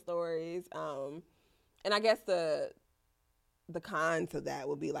posting on your stories, and I guess the con to that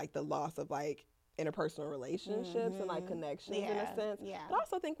would be like the loss of like interpersonal relationships and like connections in a sense. But I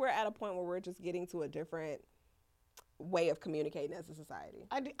also think we're at a point where we're just getting to a different way of communicating as a society.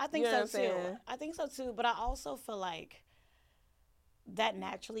 I think so too. I think so too. But I also feel like that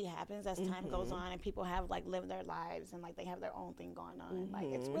naturally happens as time goes on and people have like lived their lives and like they have their own thing going on. Like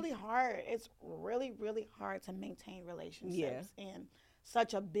it's really hard. It's really, really hard to maintain relationships in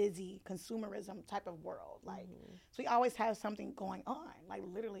such a busy consumerism type of world. Like so we always have something going on, like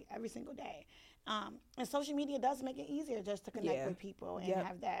literally every single day. And social media does make it easier just to connect with people and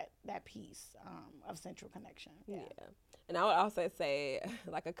have that piece of central connection. And I would also say,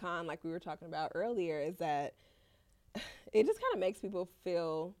 like a con, like we were talking about earlier, is that it just kind of makes people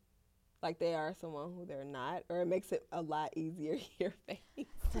feel like they are someone who they're not, or it makes it a lot easier to hear face.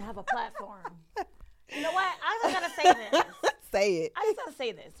 To have a platform. You know what? I just gotta say this. Say it. I just gotta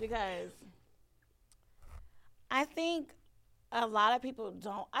say this because I think a lot of people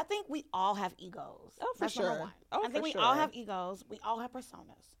don't. I think we all have egos. Oh, for That's sure. Number one. I think we all have egos. We all have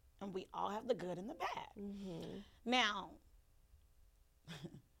personas. And we all have the good and the bad. Now.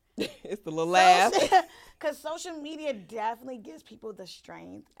 It's the little laugh. Because social media definitely gives people the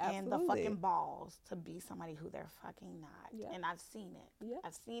strength and the fucking balls to be somebody who they're fucking not. And I've seen it.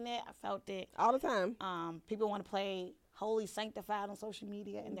 I've seen it. I felt it. All the time. People want to play holy sanctified on social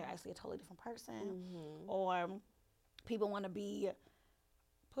media and they're actually a totally different person. Or people want to be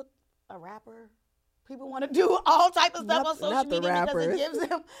a rapper. People want to do all type of stuff on social media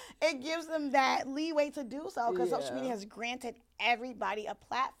because it gives them that leeway to do so because social media has granted everybody a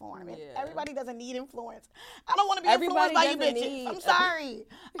platform and everybody doesn't need influence. I don't want to be influenced by you bitches. I'm sorry.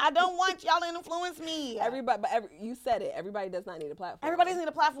 I don't want y'all to influence me. You said it. Everybody does not need a platform. Everybody doesn't need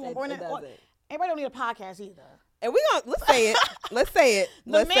a platform. Everybody don't need a podcast either. And let's say it. Let's say it.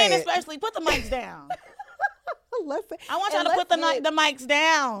 The men especially, put the mics down. I want y'all to put the mics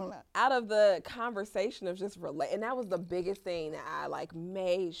down. Out of the conversation of just and that was the biggest thing that I like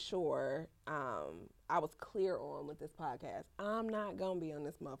made sure I was clear on with this podcast. I'm not gonna be on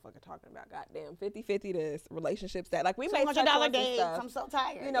this motherfucker talking about goddamn 50-50 this relationships that like we may touch on some stuff. I'm so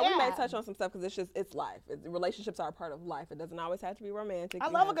tired. We may touch on some stuff because it's life. Relationships are a part of life. It doesn't always have to be romantic. I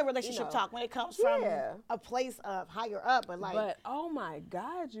love a good relationship talk when it comes from a place of higher up, but oh my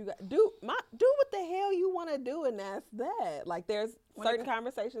God, you do what the hell you want to do, and that's that. Like there's certain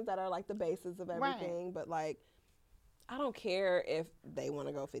conversations that are like the basis of everything, but like. I don't care if they want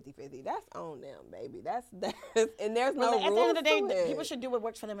to go 50-50. That's on them, baby. That's and there's no rules. At the end of the day, people should do what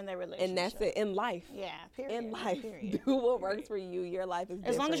works for them in their relationship. And that's it in life. Yeah, period. In life, do what works for you. Your life is different.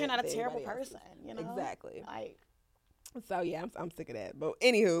 As long as you're not a terrible person, you know. Exactly. Like. So yeah, I'm sick of that. But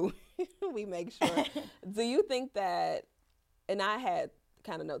anywho, we make sure. Do you think that? And I had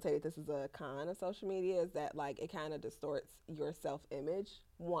kind of notated this is a con of social media is that like it kind of distorts your self-image,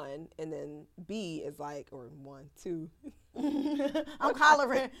 one, and then B is like, or 1, 2. I'm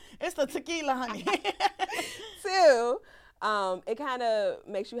hollering. It's the tequila, honey. 2, it kind of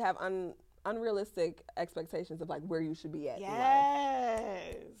makes you have unrealistic expectations of like where you should be at.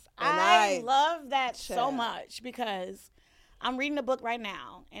 Yes. I love that so much because I'm reading a book right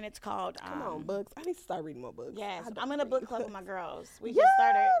now, and it's called. Come on, books! I need to start reading more books. Yes, I'm in a book club with my girls. We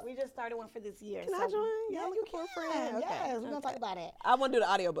just started one for this year. Can I join? Yeah, you can. Okay. Yes, we're gonna talk about it. I want to do the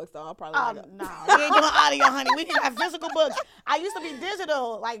audiobooks though. I'll probably. No, we ain't doing audio, honey. We can have physical books. I used to be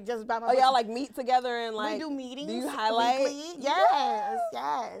digital, like just by my. Oh, y'all like meet together and like. We do meetings. Do you highlight? Weekly. Yes.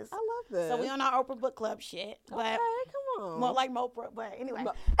 I love this. So we on our Oprah book club shit, but okay, come on. More like Mopra, but anyway.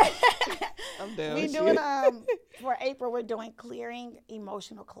 I'm down. We doing for April. We're doing clearing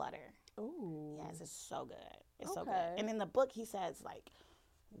emotional clutter. Ooh. Yes, it's so good. It's so good. And in the book, he says like,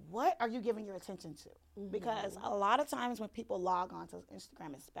 what are you giving your attention to? Mm-hmm. Because a lot of times when people log on to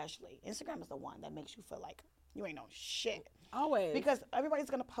Instagram, especially, Instagram is the one that makes you feel like you ain't no shit. Always. Because everybody's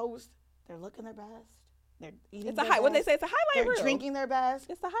gonna post. They're looking their best. They're eating. It's what they say. It's a highlight reel. They're drinking their best.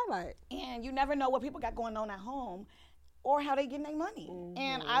 It's the highlight. And you never know what people got going on at home. Or how they getting their money. Mm-hmm.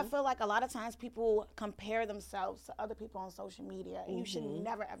 And I feel like a lot of times people compare themselves to other people on social media. And you should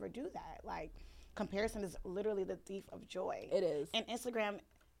never, ever do that. Like, comparison is literally the thief of joy. It is. And Instagram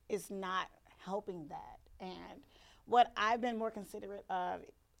is not helping that. And what I've been more considerate of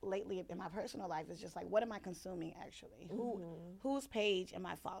lately in my personal life is just like, what am I consuming actually? Whose page am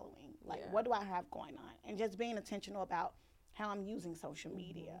I following? Like, what do I have going on? And just being intentional about how I'm using social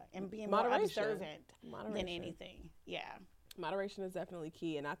media and being more observant than anything. Yeah. Moderation is definitely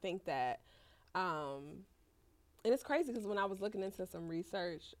key. And I think that, and it's crazy because when I was looking into some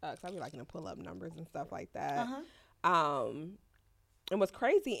research, because I be liking to pull up numbers and stuff like that. And what's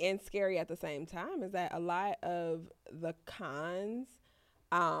crazy and scary at the same time is that a lot of the cons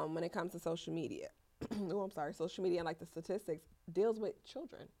when it comes to social media, social media and like the statistics deals with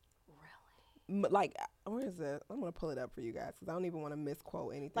children. Like, where is it? I'm going to pull it up for you guys because I don't even want to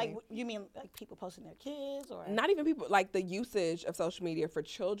misquote anything. Like, you mean like people posting their kids or? Not even people, like the usage of social media for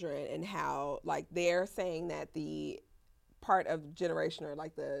children and how, like, they're saying that the part of generation or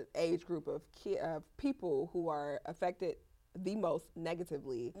like the age group of people who are affected the most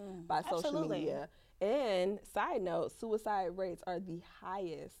negatively by social media. And side note, suicide rates are the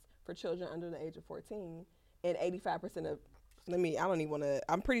highest for children under the age of 14, and 85% of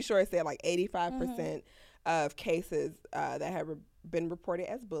I'm pretty sure it said like 85% of cases that have been reported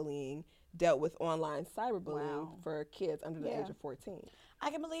as bullying dealt with online cyberbullying for kids under the age of 14.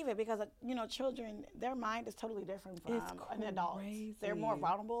 I can believe it because, children, their mind is totally different from an adult. They're more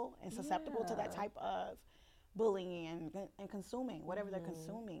vulnerable and susceptible to that type of bullying and consuming, whatever they're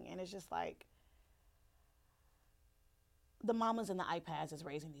consuming. And it's just like, the mamas and the iPads is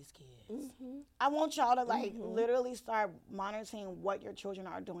raising these kids. I want y'all to literally start monitoring what your children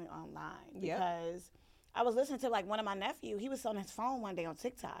are doing online. Because I was listening to like one of my nephews, he was on his phone one day on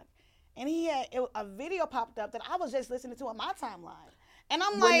TikTok, and he had a video popped up that I was just listening to on my timeline. And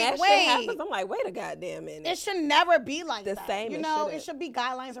I'm when like, that wait. Shit happens, I'm like, wait a goddamn minute. It should never be like the that. Same. It should be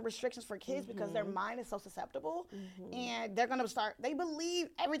guidelines and restrictions for kids because their mind is so susceptible, and they're gonna they believe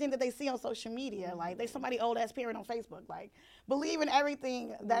everything that they see on social media. Like they somebody old ass parent on Facebook, like believing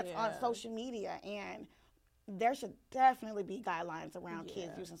everything that's on social media, and there should definitely be guidelines around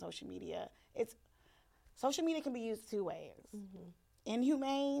kids using social media. Social media can be used two ways: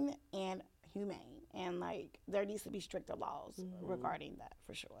 inhumane and humane. And like there needs to be stricter laws regarding that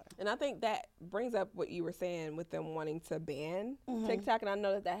for sure. And I think that brings up what you were saying with them wanting to ban TikTok, and I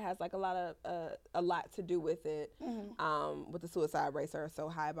know that has like a lot to do with it. With the suicide rates are so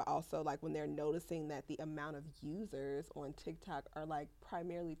high, but also like when they're noticing that the amount of users on TikTok are like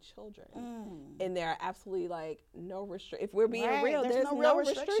primarily children, and there are absolutely like no if we're being real, there's no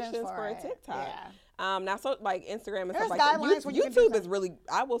restrictions for TikTok. Now, so like Instagram and stuff like that. YouTube is really,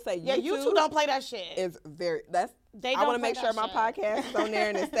 I will say, YouTube don't play that shit. Is I want to make sure my podcast is on there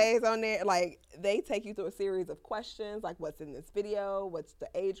and it stays on there. Like they take you through a series of questions, like what's in this video, what's the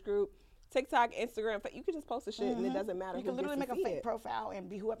age group. TikTok, Instagram, you can just post the shit and it doesn't matter. You can literally make a fake profile and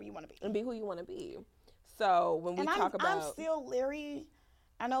be whoever you want to be. And be who you want to be. So when we talk about, I'm still leery.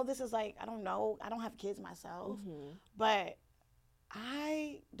 I know this is like, I don't know. I don't have kids myself, but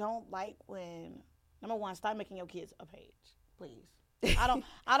I don't like when. Number one, stop making your kids a page, please. I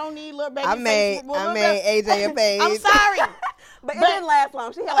don't need little baby. I made AJ a page. I'm sorry, but it didn't last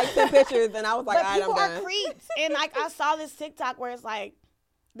long. She had like 10 pictures, and I was like, all right, I'm done. People are creeps, and like I saw this TikTok where it's like,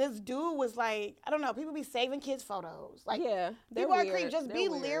 this dude was like, I don't know, people be saving kids' photos. Like, people are creeps. Just be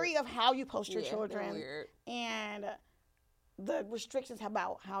leery of how you post your children, and the restrictions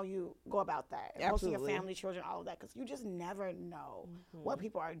about how you go about that. Posting your family, children, all of that, because you just never know what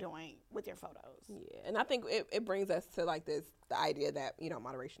people are doing with your photos. Yeah, and I think it brings us to like the idea that,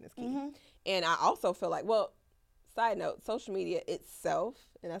 moderation is key. And I also feel like, well, side note, social media itself,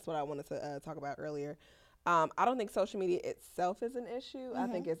 and that's what I wanted to talk about earlier, I don't think social media itself is an issue. I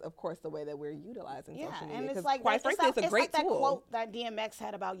think it's, of course, the way that we're utilizing social media. And it's like, quite frankly, it's a great tool. That quote that DMX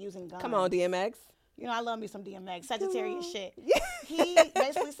had about using guns. Come on, DMX. You know, I love me some DMX, Sagittarius shit. He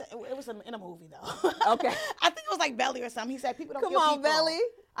basically said, it was in a movie, though. Okay. I think it was like Belly or something. He said, people don't kill people. Come on, Belly.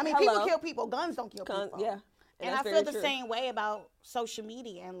 I mean, people kill people. Guns don't kill people. Yeah. And I feel the same way about social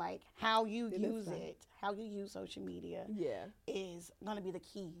media and, like, how you use it. How you use social media is going to be the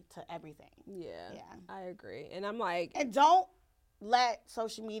key to everything. Yeah, I agree. And I'm like... And don't let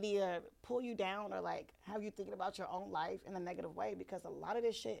social media pull you down or, like, have you thinking about your own life in a negative way, because a lot of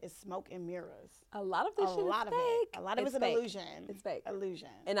this shit is smoke and mirrors. A lot of this shit is fake. A lot of it's an illusion. It's fake. Illusion.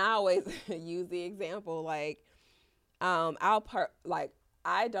 And I always use the example, like,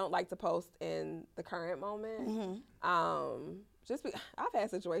 I don't like to post in the current moment. I've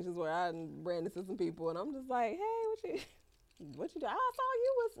had situations where I ran into some people and I'm just like, hey, what you do? I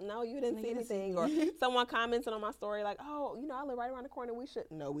saw you didn't see anything. Or someone commented on my story like, oh, I live right around the corner. We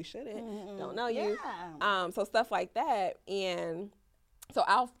shouldn't. Don't know you. So stuff like that. And so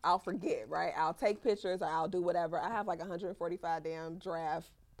I'll forget, right? I'll take pictures or I'll do whatever. I have like 145 damn draft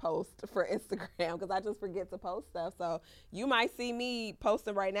post for Instagram because I just forget to post stuff. So you might see me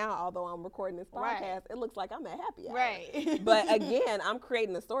posting right now, although I'm recording this podcast. Right. It looks like I'm at happy hour. Right. But again, I'm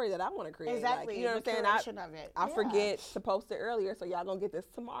creating the story that I want to create. Exactly. Like, you know what I'm saying? I forget to post it earlier, so y'all gonna get this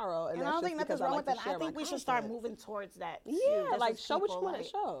tomorrow. And I don't think nothing's wrong with that. I think we should start moving towards that. Yeah, like show what you want to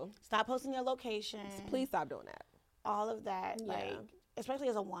show. Stop posting your location. Please stop doing that. All of that, like. Especially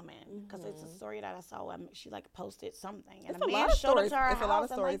as a woman, because it's a story that I saw. She like posted something, and a man showed up to her house. It's a lot of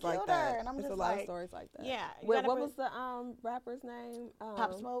stories like that. And I'm it's just a lot of stories like that. Yeah. What was the rapper's name?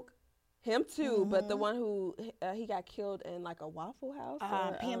 Pop Smoke. Him too, but the one who he got killed in like a Waffle House.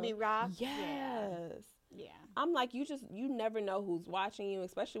 PNB Rock. Yes. Yeah. I'm like, you never know who's watching you,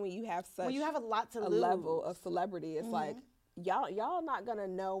 especially when you have such when you have a lot to lose. Level of celebrity. It's like. Y'all not gonna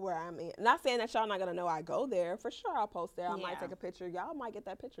know where I'm in. Not saying that y'all not gonna know I go there. For sure I'll post there. I might take a picture. Y'all might get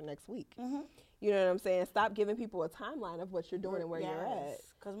that picture next week. You know what I'm saying? Stop giving people a timeline of what you're doing and where you're at.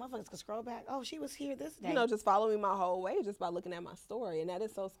 Because motherfuckers can scroll back. Oh, she was here this day. Just follow me my whole way just by looking at my story. And that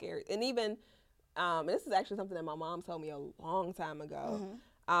is so scary. And even, and this is actually something that my mom told me a long time ago.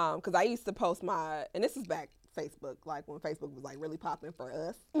 Because I used to post and this is back Facebook, like when Facebook was like really popping for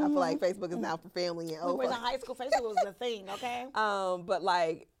us. I feel like Facebook is now for family and old. When we was in high school, Facebook was the thing, okay? But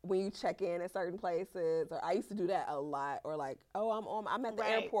like when you check in at certain places, or I used to do that a lot, or like, oh, I'm at the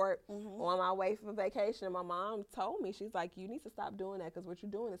airport on my way for vacation, and my mom told me, she's like, you need to stop doing that because what you're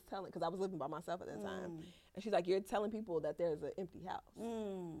doing is telling, because I was living by myself at that time, and she's like, you're telling people that there's an empty house.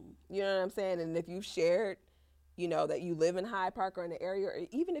 You know what I'm saying? And if you shared, that you live in Hyde Park or in the area, or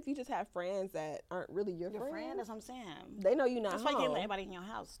even if you just have friends that aren't really your friend, that's what I'm saying. They know you're not home. That's why you can't let anybody in your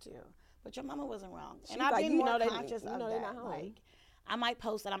house too. But your mama wasn't wrong. She's and I've like, been more conscious of that. Not home. Like, I might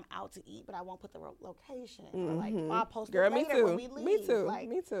post that I'm out to eat, but I won't put the location. Or like, I'll post it later when we leave. Me too. Like,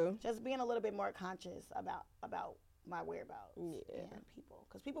 me too. Just being a little bit more conscious about my whereabouts and people.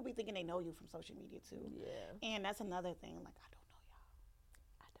 Because people be thinking they know you from social media too. Yeah. And that's another thing. Like,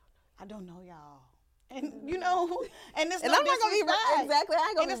 I don't know y'all. And and this. And I'm not gonna be exactly. I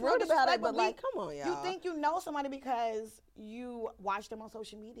ain't gonna be rude about it, but like, come on, y'all. You think you know somebody because you watch them on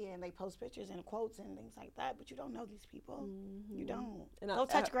social media and they post pictures and quotes and things like that, but you don't know these people. You don't. And go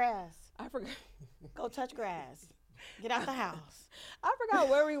touch grass. I forgot. Go touch grass. Get out the house. I forgot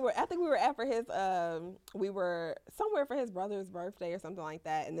where we were. I think we were at for his. We were somewhere for his brother's birthday or something like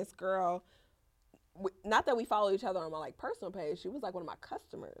that, and this girl. Not that we follow each other on my like personal page. She was like one of my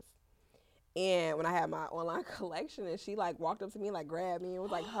customers. And when I had my online collection, and she like walked up to me, like grabbed me and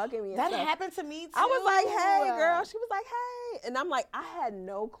was like hugging me. And that stuff. Happened to me too. I was like, "Hey, girl." She was like, "Hey," and I'm like, I had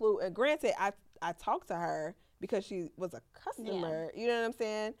no clue. And granted, I talked to her because she was a customer. Yeah. You know what I'm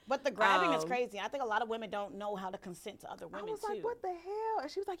saying? But the grabbing is crazy. I think a lot of women don't know how to consent to other women too. I was like, "What the hell?"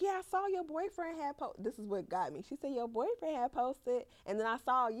 And she was like, "Yeah, I saw your boyfriend had posted." This is what got me. She said your boyfriend had posted, and then I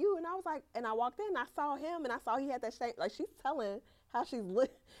saw you, and I was like, and I walked in, and I saw him, and I saw he had that shape. Like she's telling how she's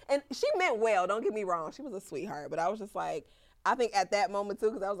lit, and she meant well. Don't get me wrong; she was a sweetheart. But I was just like, I think at that moment too,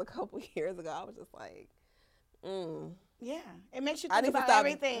 because that was a couple years ago. I was just like, Yeah, it makes you think about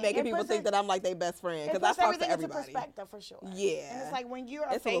everything. Making people think that I'm like their best friend because I talk to everybody. Into perspective for sure. Yeah, and it's like when you're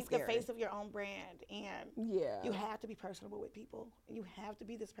the face of your own brand, and you have to be personable with people. You have to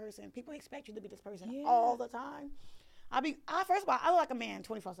be this person. People expect you to be this person all the time. First of all, I look like a man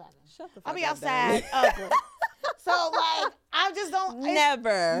 24/7. Shut the fuck up. I'll be outside ugly. So like I just don't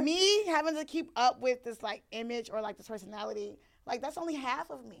never me having to keep up with this like image or like this personality. Like that's only half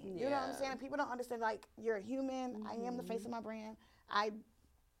of me. You know what I'm saying? And people don't understand like you're a human. I am the face of my brand. I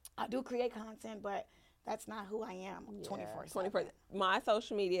do create content, but That's not who I am 24/7. 24. My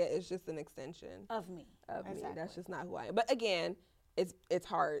social media is just an extension of me. Me. That's just not who I am. But again, it's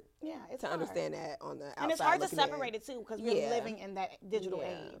hard to understand that on the outside. And it's hard to separate it too, because we're living in that digital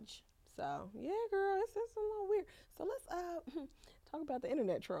age. So girl, it's a little weird. So let's talk about the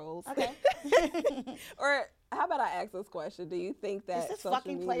internet trolls. Okay. Or how about I ask this question? Do you think that is this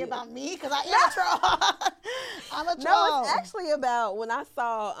fucking media... play about me? Because I am a troll. I'm a troll. No, it's actually about when I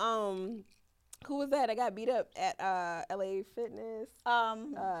saw who was that? I got beat up at LA Fitness.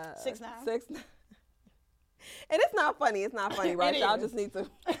 6ix9ine. 6ix9ine. And it's not funny. It's not funny, right? Y'all just need to.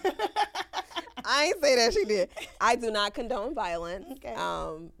 I ain't say that she did. I do not condone violence. Okay.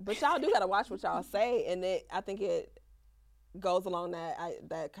 But y'all do gotta watch what y'all say, and I think it goes along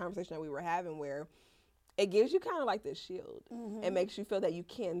that conversation that we were having, where it gives you kind of like this shield. Mm-hmm. It makes you feel that you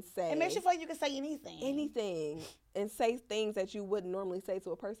can say. It makes you feel like you can say anything, and say things that you wouldn't normally say to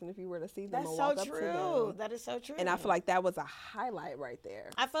a person if you were to see them or walk up to them. That's so true. That is so true. And I feel like that was a highlight right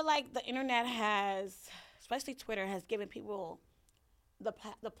there. I feel like the internet has, especially Twitter, has given people the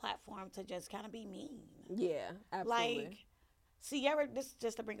platform to just kind of be mean. Yeah, absolutely. Like Ciara, this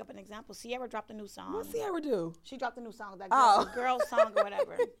just to bring up an example. Ciara dropped a new song. What Ciara do? She dropped a new song, that girl song or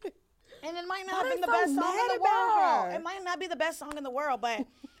whatever. And it might not have been the best song in the world. It might not be the best song in the world, but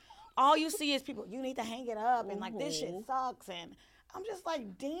all you see is people, you need to hang it up, and like, this shit sucks. And I'm just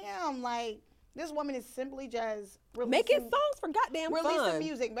like, damn, like, this woman is simply just making songs for goddamn fun. Releasing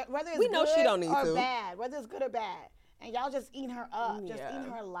music, but whether it's good or bad, whether it's good or bad. And y'all just eating her up, just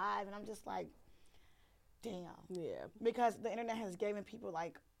eating her alive. And I'm just like, damn. Yeah. Because the internet has given people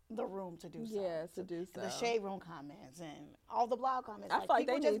like the room to do so. Yeah, to do so. The shade room comments and all the blog comments. I feel like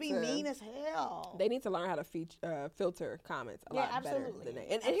people just be mean as hell. They need to learn how to filter comments a lot better than they.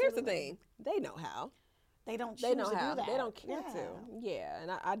 And here's the thing, they know how. They don't choose to do that. They don't care to. Yeah, and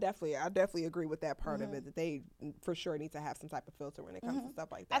I definitely agree with that part of it, that they for sure need to have some type of filter when it comes to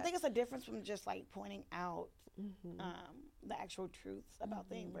stuff like that. I think it's a difference from just like pointing out the actual truths about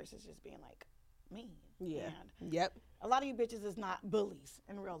things versus just being like mean. Yeah. And a lot of you bitches is not bullies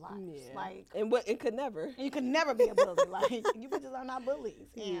in real life. Yeah. Like, and it could never. You could never be a bully. Like, you bitches are not bullies.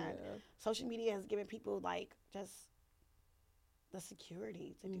 And social media has given people like just the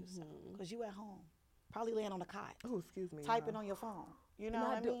security to do so. Because you at home, probably laying on a cot. Oh, excuse me. Typing on your phone. You know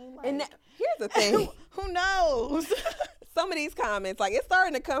what I mean? Like, and here's the thing. Who knows? Some of these comments, like, it's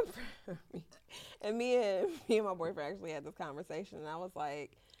starting to come from me. And me and my boyfriend actually had this conversation, and I was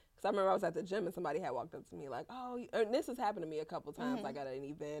like, because I remember I was at the gym and somebody had walked up to me like, and this has happened to me a couple times, like at an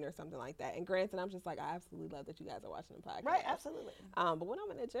event or something like that. And granted, I'm just like, I absolutely love that you guys are watching the podcast. Right, absolutely. But when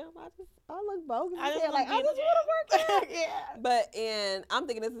I'm in the gym, I look bogus. I just want to work out. Yeah. And I'm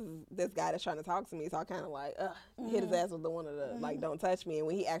thinking this is this guy that's trying to talk to me, so I kind of like hit his ass with the one of the like, don't touch me. And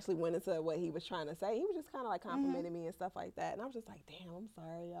when he actually went into what he was trying to say, he was just kind of like complimenting me and stuff like that. And I was just like, damn, I'm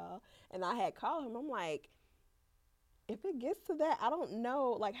sorry, y'all. And I had called him. I'm like, if it gets to that, I don't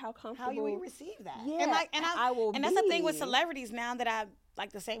know, like, how comfortable. How you will receive that. Yeah, I will. And that's the thing with celebrities now that I,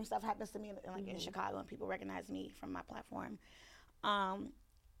 like, the same stuff happens to me in Chicago and people recognize me from my platform.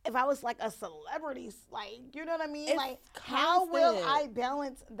 If I was, like, a celebrity, like, you know what I mean? It's like, constant. How will I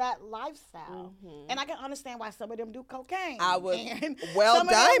balance that lifestyle? And I can understand why some of them do cocaine. I would. And well, some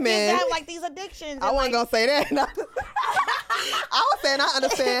Diamond. of them have, like, these addictions. I wasn't going to say that. I was saying I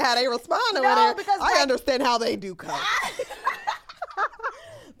understand how they respond to it. Because I understand how they do coke.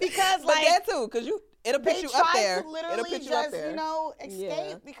 Because, but that too, because it'll put you up there. It'll put you up there. You know,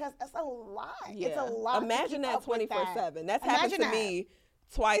 escape because that's a lot. Yeah. It's a lot. Imagine that 24/7. That's happened to me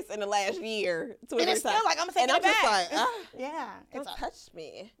twice in the last year. And it's still like, I'm gonna take it back. Just like, yeah, don't touch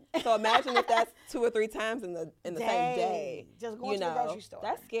me. So imagine if that's 2 or 3 times in the same day. Just going to the grocery store.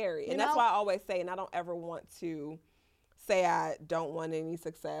 That's scary, and that's why I always say, and I don't ever want to say I don't want any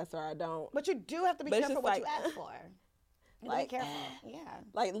success or I don't. But you do have to be careful what you ask for. Like, be careful. Yeah.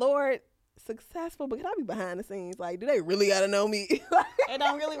 Like, Lord, successful, but can I be behind the scenes? Like, do they really gotta know me? It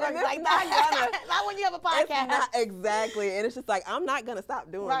don't really work like that. Not when you have a podcast. Not exactly. And it's just like, I'm not gonna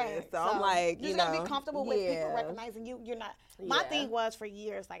stop doing this. So I'm like, you know, gotta be comfortable with people recognizing you. You're not. My thing was for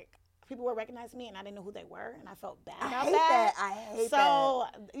years, like, people were recognizing me and I didn't know who they were, and I felt bad about that. I hate that. So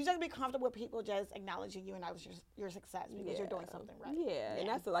you just be comfortable with people just acknowledging you and your success because you're doing something right. Yeah, and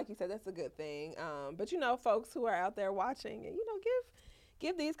that's like you said, that's a good thing. But you know, folks who are out there watching, and you know,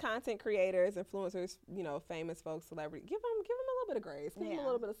 give these content creators, influencers, you know, famous folks, celebrities, give them a little bit of grace, give them a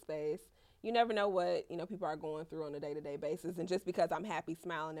little bit of space. You never know what, you know, people are going through on a day-to-day basis, and just because I'm happy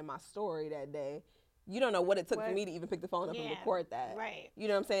smiling in my story that day, you don't know what it took for me to even pick the phone up and record that. Right. You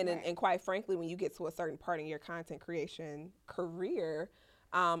know what I'm saying? And quite frankly, when you get to a certain part in your content creation career,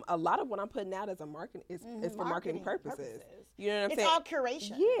 A lot of what I'm putting out as a marketing is for marketing purposes. You know what I'm saying? It's all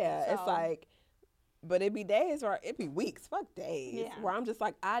curation. Yeah, so. It's like, but it'd be days or it'd be weeks, fuck days, where I'm just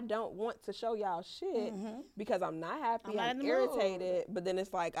like, I don't want to show y'all shit because I'm not happy, I'm irritated, but then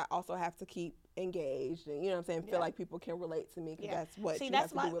it's like I also have to keep engaged and, you know what I'm saying, feel like people can relate to me because that's what you have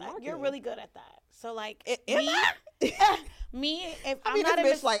to do with marketing. You're really good at that. So like, me, if I'm not in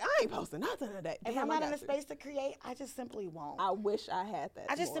this, like, I ain't posting nothing today. If I'm not in a space to create, I just simply won't. I wish I had that.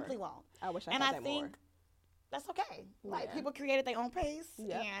 I just simply won't. I wish I had that more. And I think that's okay. Like, people create at their own pace,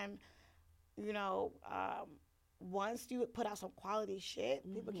 and you know, once you put out some quality shit,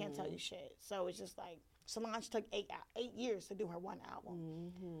 people can't tell you shit. So it's just like, Solange took 8 years to do her one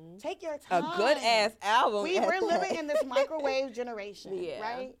album. Take your time. A good ass album. We're living in this microwave generation,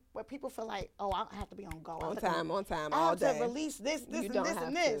 right? Where people feel like, oh, I have to be on go. On time, all day. I have to release this,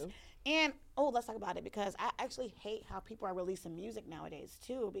 and this. And, let's talk about it, because I actually hate how people are releasing music nowadays,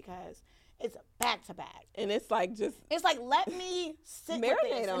 too, because it's back to back. And it's like it's like, let me sit with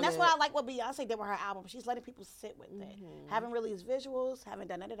this. And that's why I like what Beyonce did with her album. She's letting people sit with it. Haven't released visuals, haven't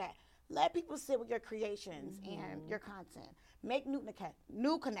done none of that. Let people sit with your creations and your content. Make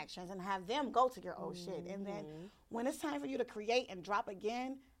new connections and have them go to your old shit. And then when it's time for you to create and drop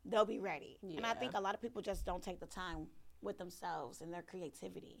again, they'll be ready. Yeah. And I think a lot of people just don't take the time with themselves and their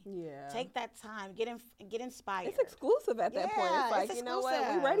creativity. Yeah. Take that time. Get inspired. It's exclusive at that point. It's like, you know what?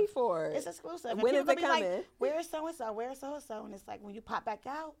 We're ready for it. It's exclusive. When is it coming? Like, where's so-and-so? Where's so-and-so? And it's like, when you pop back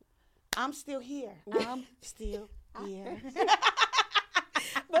out, I'm still here. I'm still here.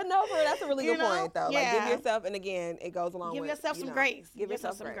 But no, bro, that's a really good point, though. Like, give yourself, and again, it goes along with, yourself some grace. Give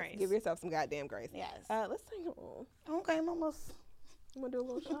yourself some grace. Give yourself some goddamn grace. Yes. Let's take it on. Okay, I'm almost. I'm going to do a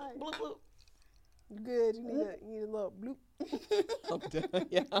little shot. Bloop, bloop. Good. You need a little bloop.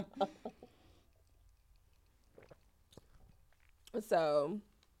 Yeah. So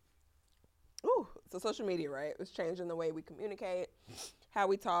social media, right? It's changing the way we communicate, how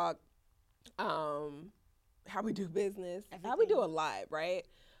we talk, how we do business, how we do a lot, right?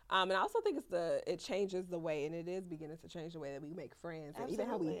 And I also think it changes the way, and it is beginning to change the way that we make friends and even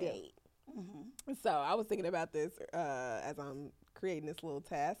how we date. So I was thinking about this as I'm creating this little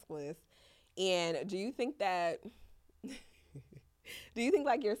task list. And do you think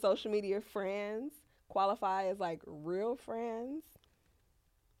like your social media friends qualify as like real friends?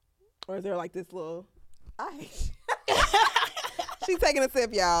 Or is there like this little She's taking a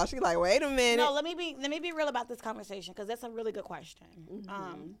sip, y'all. She's like, wait a minute. No, let me be real about this conversation, because that's a really good question.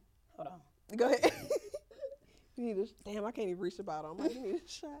 Hold on. Go ahead. Damn, I can't even reach the bottom. I'm like, you need a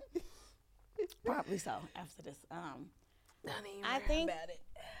shot. Probably so after this.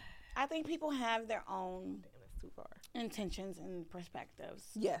 I think people have their own that's too far. intentions and perspectives.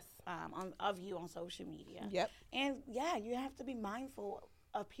 Yes. Of you on social media. Yep. And you have to be mindful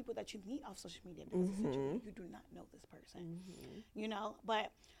of people that you meet off social media, because essentially you do not know this person, you know.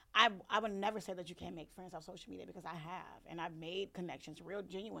 But I would never say that you can't make friends off social media, because I have, and I've made connections, real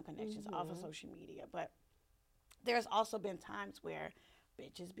genuine connections off of social media. But there's also been times where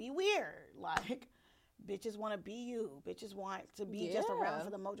bitches be weird, like bitches want to be you, bitches want to be just around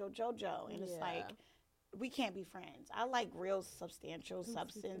for the mojo jojo, and it's like, we can't be friends. I like real substantial,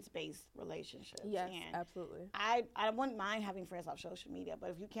 substance-based relationships. Yes, and absolutely. I wouldn't mind having friends off social media,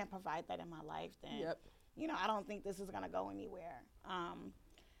 but if you can't provide that in my life, then, you know, I don't think this is going to go anywhere.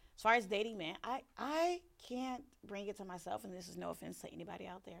 As far as dating, man, I can't bring it to myself, and this is no offense to anybody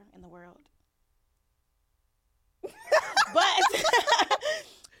out there in the world. But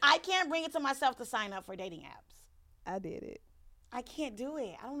I can't bring it to myself to sign up for dating apps. I did it. I can't do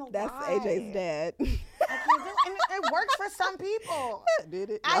it. I don't know why. That's AJ's dad. I can't do it. And it works for some people. I did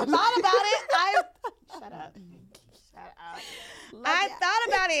it. I thought about it. Shut up. I thought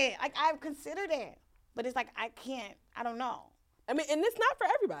about it. Like, I've considered it. But it's like, I can't. I don't know. I mean, and it's not for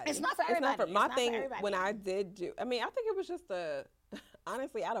everybody. It's not for everybody. My thing, when I did do, I mean, I think it was just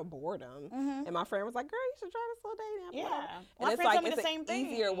honestly, out of boredom. And my friend was like, girl, you should try this little dating app. Yeah. And my it's friend like, told me the same thing.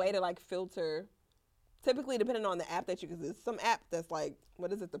 Easier way to like filter. Typically, depending on the app that because there's some app that's like,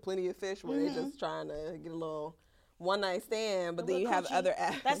 what is it, the Plenty of Fish, where they're just trying to get a little one night stand, but then you have other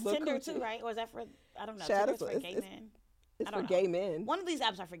apps. That's Tinder too, right? Or is that for, I don't know, Tinder's for gay men? It's for gay men. One of these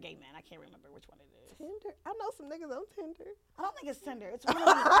apps are for gay men. I can't remember which one it is. Tinder? I know some niggas on Tinder. I don't think it's Tinder. It's one of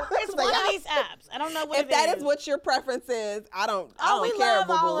these apps. I don't know what it is. If that is what your preference is, I don't care.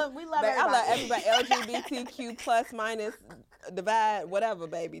 We love everybody. I love everybody. LGBTQ plus minus divide, whatever,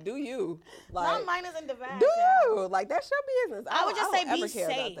 baby. Do you? Like, not minus and divide. Do you? Like, that's your business. I would just say be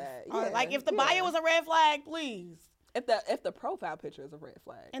safe. Like, if the bio was a red flag, please. If the profile picture is a red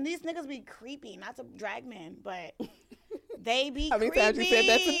flag. And these niggas be creepy, not to drag men, but They be How many times you said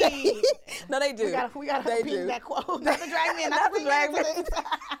that today? No, they do. We gotta repeat that quote. Not to drag me in. Not to drag me in.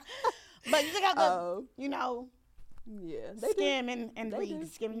 But you got to, yeah, skim and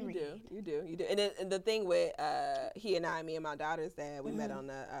read. Skim and read. You do. And the thing with me and my daughter's dad, we met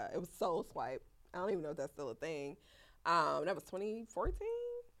on it was Soul Swipe. I don't even know if that's still a thing. That was 2014,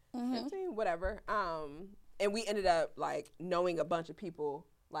 15, whatever. And we ended up like knowing a bunch of people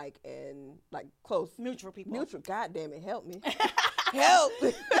like in like close mutual people. God damn it, help me. Help.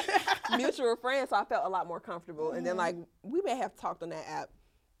 Mutual friends, so I felt a lot more comfortable. And then like we may have talked on that app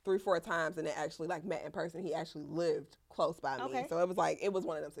 3-4 times and then actually like met in person. He actually lived close by me. So it was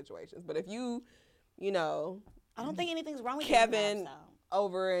one of them situations. But if you know, I don't think anything's wrong with Kevin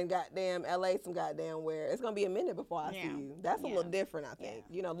over in goddamn LA, some goddamn where, it's gonna be a minute before I see you. That's a little different, I think.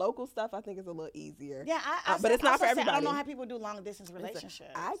 You know, local stuff I think is a little easier. Yeah, but it's not for everybody. I don't know how people do long distance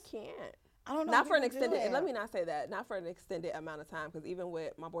relationships. I can't. I don't know. Not for an extended. Let me not say that. Not for an extended amount of time, because even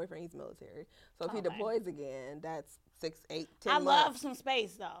with my boyfriend, he's military. So if he deploys again, that's 6, 8, 10 months. I love some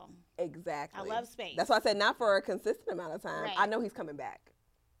space though. Exactly. I love space. That's why I said not for a consistent amount of time. Right. I know he's coming back.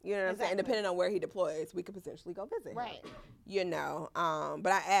 You know what I'm saying? And depending on where he deploys, we could potentially go visit him. Right. You know,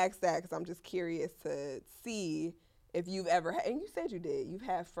 but I asked that because I'm just curious to see if you've ever had, and you said you did. You've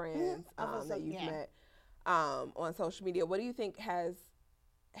had friends that you've met on social media. What do you think has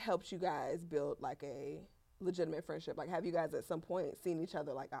helped you guys build like a legitimate friendship? Like, have you guys at some point seen each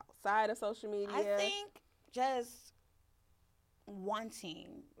other like outside of social media? I think just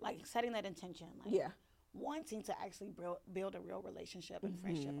wanting, like setting that intention. Like, wanting to actually build a real relationship and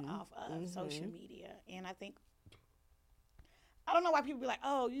friendship off of social media. And I think, I don't know why people be like,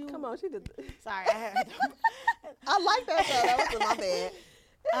 oh, you. Come on, she did. Sorry. I like that though. That was my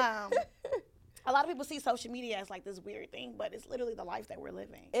bad. A lot of people see social media as like this weird thing, but it's literally the life that we're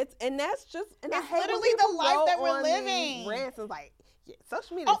living. It's literally the life that we're living. Rants is like,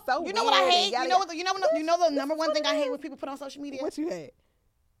 social media is so you know what I hate? You know the number one thing I hate when people put on social media? What you hate?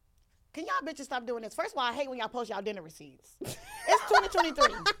 Can y'all bitches stop doing this? First of all, I hate when y'all post y'all dinner receipts. It's 2023.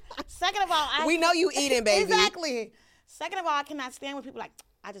 Second of all, we know you eating, baby. Exactly. Second of all, I cannot stand when people like,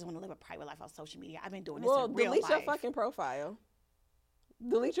 I just want to live a private life on social media. I've been doing this in real life. Well, delete your fucking profile.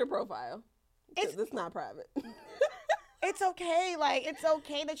 Delete your profile. It's not private. It's okay. Like, it's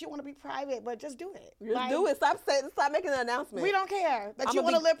okay that you want to be private, but just do it. Just do it. Stop making an announcement. We don't care that you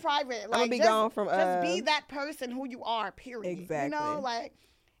want to live private. Like, I'm gonna be gone from. Just be that person who you are. Period. Exactly. You know, like.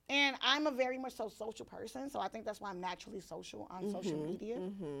 And I'm a very much so social person, so I think that's why I'm naturally social on social media.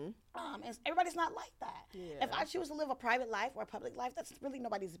 And everybody's not like that. Yeah. If I choose to live a private life or a public life, that's really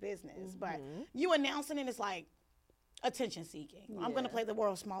nobody's business. But you announcing it is like attention seeking. Yeah. I'm going to play the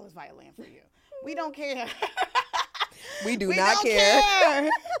world's smallest violin for you. We don't care. We do not care.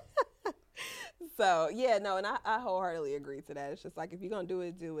 So, yeah, no, and I wholeheartedly agree to that. It's just like, if you're going to do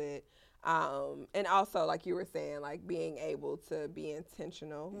it, do it. And also, like you were saying, like being able to be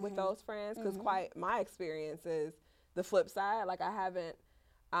intentional with those friends, because quite my experience is the flip side. Like, I haven't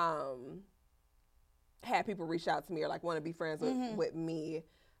had people reach out to me or like want to be friends with me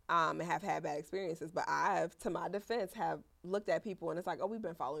and have had bad experiences. But I've, to my defense, have looked at people and it's like, oh, we've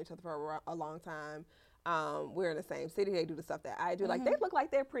been following each other for a long time. We're in the same city. They do the stuff that I do. Like, they look like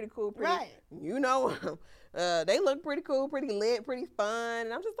they're pretty cool. You know, they look pretty cool, pretty lit, pretty fun.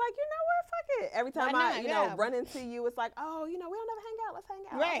 And I'm just like, you know what? Fuck it. Every time I know, run into you, it's like, oh, you know, we don't ever hang out. Let's hang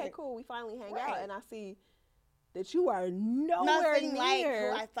out. Okay, cool. We finally hang out. And I see that you are nowhere near like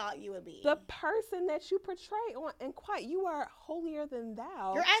who I thought you would be. The person that you portray on, and quite, you are holier than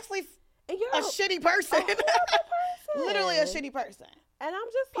thou. You're actually a shitty person. Literally a shitty person. And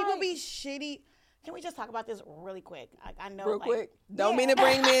I'm just people be shitty. Can we just talk about this really quick? I know. Real quick. Don't mean to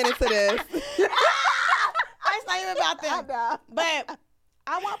bring men into this. It's not even about them. But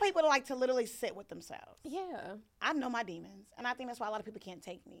I want people to literally sit with themselves. Yeah. I know my demons. And I think that's why a lot of people can't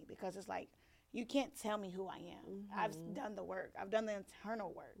take me, because it's like, you can't tell me who I am. I've done the work. I've done the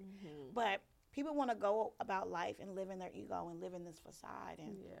internal work. But people want to go about life and live in their ego and live in this facade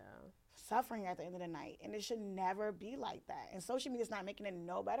and suffering at the end of the night. And it should never be like that. And social media is not making it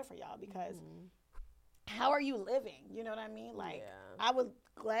no better for y'all, because how are you living? You know what I mean? Like, I would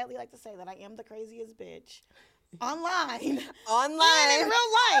gladly like to say that I am the craziest bitch online and in real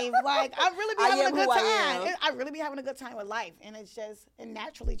life. Like, I really be having a good time. I really be having a good time with life, and it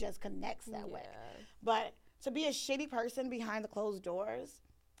naturally just connects that way. But to be a shitty person behind the closed doors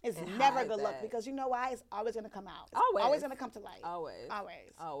is never good luck, because you know why? It's always going to come out. It's always going to come to light. Always.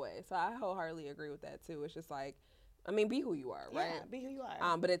 So I wholeheartedly agree with that too. It's just like, I mean, be who you are, right? Yeah, be who you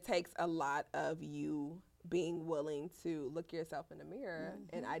are. But it takes a lot of you being willing to look yourself in the mirror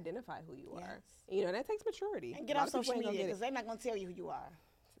and identify who you are. You know, that takes maturity. And get off social media because they're not going to tell you who you are.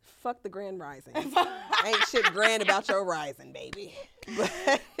 Fuck the grand rising. Ain't shit grand about your rising, baby.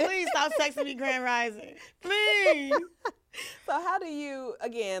 Please stop texting me grand rising. Please. So how do you,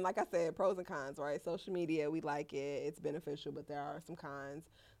 again, like I said, pros and cons, right? Social media, we like it. It's beneficial, but there are some cons.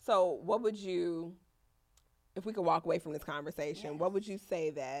 So what would you, if we could walk away from this conversation, what would you say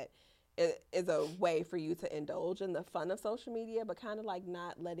that is a way for you to indulge in the fun of social media, but kind of like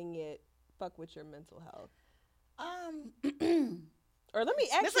not letting it fuck with your mental health? Or let me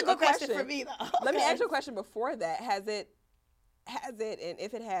ask you a question. This is a good question for me, though. Let me ask you a question before that. Has it, and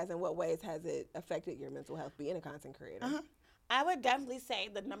if it has, in what ways has it affected your mental health being a content creator? I would definitely say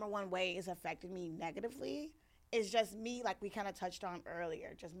the number one way it's affected me negatively is just me, like we kind of touched on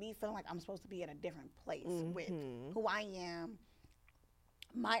earlier, just me feeling like I'm supposed to be in a different place with who I am,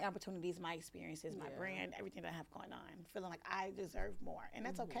 my opportunities, my experiences, my brand, everything that I have going on, feeling like I deserve more. And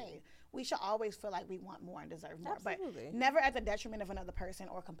that's okay. We should always feel like we want more and deserve more. Absolutely. But never at the detriment of another person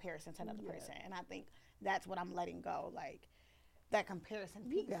or comparison to another person. And I think that's what I'm letting go, like that comparison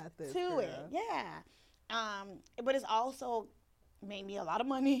piece to it. Yeah. But it's also made me a lot of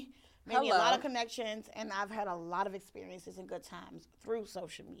money, made me a lot of connections, and I've had a lot of experiences and good times through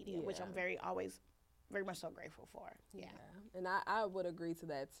social media, which I'm very much so grateful for. Yeah. And I would agree to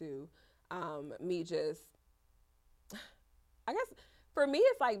that too. Me just, I guess for me,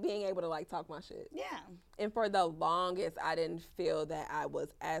 it's like being able to like talk my shit. Yeah. And for the longest, I didn't feel that I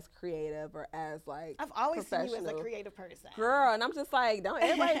was as creative or as like I've always seen you as a creative person. Girl, and I'm just like, don't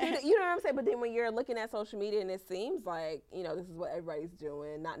everybody do that? You know what I'm saying? But then when you're looking at social media and it seems like, you know, this is what everybody's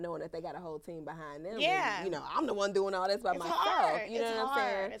doing, not knowing that they got a whole team behind them. Yeah. And, you know, I'm the one doing all this by myself. Hard. You know what I'm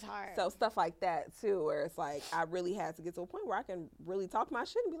saying? It's hard. So stuff like that too, where it's like I really had to get to a point where I can really talk my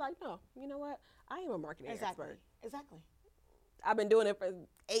shit and be like, no, you know what? I am a marketing expert. Exactly. I've been doing it for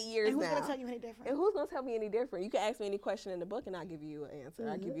 8 years now. And who's going to tell you any different? And who's going to tell me any different? You can ask me any question in the book and I'll give you an answer.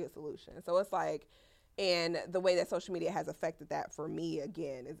 I'll give you a solution. So it's like, and the way that social media has affected that for me,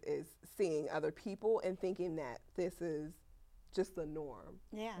 again, is seeing other people and thinking that this is just the norm.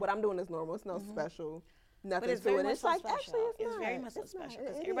 Yeah. What I'm doing is normal. It's no special, nothing but it's to it. It's like, special. actually, it's very much so special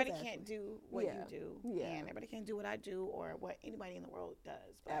because everybody can't do what you do. Yeah. And everybody can't do what I do or what anybody in the world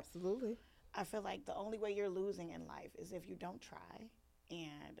does. But absolutely. I feel like the only way you're losing in life is if you don't try,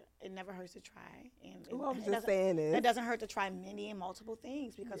 and it never hurts to try. And it doesn't hurt to try many and multiple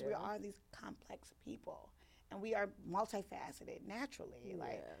things because we are these complex people, and we are multifaceted naturally. Yeah.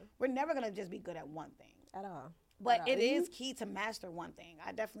 Like we're never gonna just be good at one thing at all. But it is key to master one thing.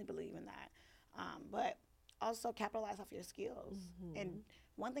 I definitely believe in that. But also capitalize off your skills. And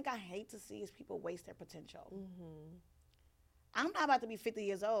one thing I hate to see is people waste their potential. I'm not about to be 50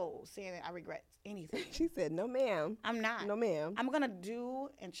 years old saying that I regret anything. She said, no, ma'am. I'm not. No, ma'am. I'm going to do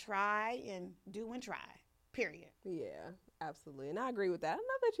and try, period. Yeah, absolutely. And I agree with that. I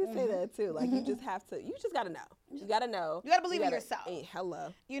love that you say that, too. Like, you just have to, you just got to know. You got to know. You got to believe in yourself.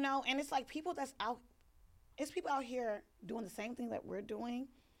 Hello. You know, and it's like people out here doing the same thing that we're doing,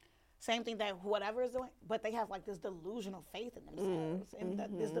 same thing that whatever is doing, but they have like this delusional faith in themselves and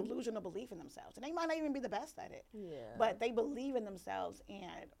this delusional belief in themselves. And they might not even be the best at it. Yeah. But they believe in themselves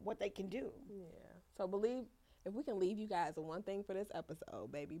and what they can do. Yeah. So if we can leave you guys with one thing for this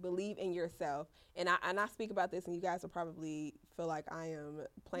episode, baby, believe in yourself. And I speak about this and you guys will probably feel like I am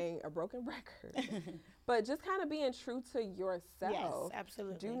playing a broken record. But just kind of being true to yourself. Yes,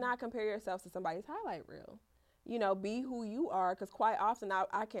 absolutely. Do not compare yourself to somebody's highlight reel. You know, be who you are, because quite often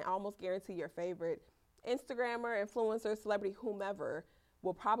I can almost guarantee your favorite Instagrammer, influencer, celebrity, whomever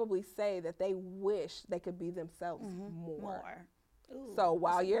will probably say that they wish they could be themselves more. Ooh, so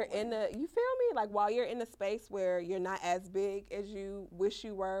while you're you feel me? Like while you're in a space where you're not as big as you wish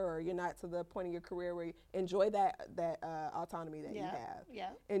you were, or you're not to the point of your career where you enjoy that autonomy that you have. Yeah.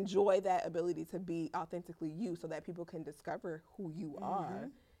 Enjoy that ability to be authentically you so that people can discover who you are.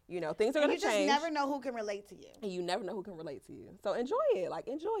 You know, things are going to change. You just never know who can relate to you. And you never know who can relate to you. So enjoy it. Like,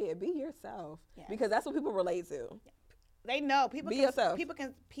 enjoy it. Be yourself. Yes. Because that's what people relate to. They know. People yourself. People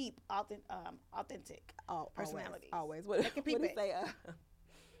can peep authentic personalities. Always. What they can peep did he say?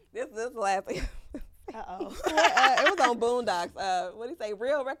 This last thing. Uh-oh. It was on Boondocks. What did he say?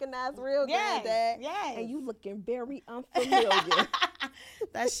 Real recognize real, granddad. Yes. And you looking very unfamiliar.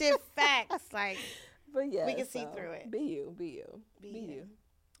 That shit facts. Like, but yeah, we can see through it. Be you.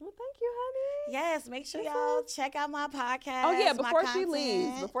 Well, thank you, honey. Yes, make sure y'all check out my podcast. Oh yeah, before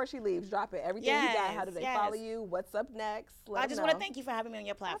she leaves, drop it. Everything you got. How do they follow you? What's up next? I just want to thank you for having me on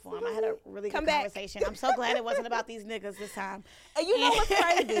your platform. Absolutely. I had a really good conversation. I'm so glad it wasn't about these niggas this time. And you know what's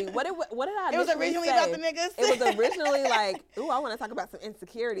crazy? What did I? It was originally about the niggas. It was originally like, ooh, I want to talk about some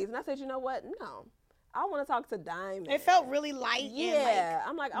insecurities, and I said, you know what? No. I want to talk to Diamond. It felt really light. Yeah.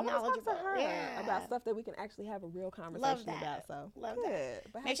 I'm like, I want to talk to her about stuff that we can actually have a real conversation about. So, love that.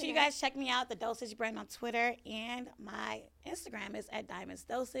 But make sure you guys check me out, The Dosage Brand on Twitter. And my Instagram is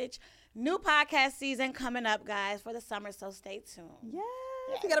 @DiamondsDosage. New podcast season coming up, guys, for the summer. So stay tuned. Yes.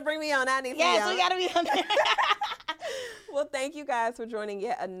 You got to bring me on. I need to Yes, we got to be on there. Well, thank you guys for joining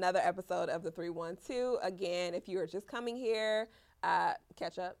yet another episode of the 312. Again, if you are just coming here,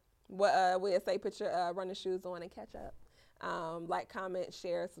 catch up. We'll say put your running shoes on and catch up. Like, comment,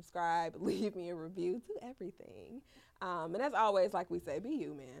 share, subscribe, leave me a review, do everything. And as always, like we say, be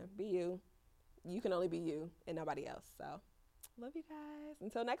you, man. Be you. You can only be you and nobody else. So, love you guys.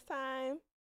 Until next time.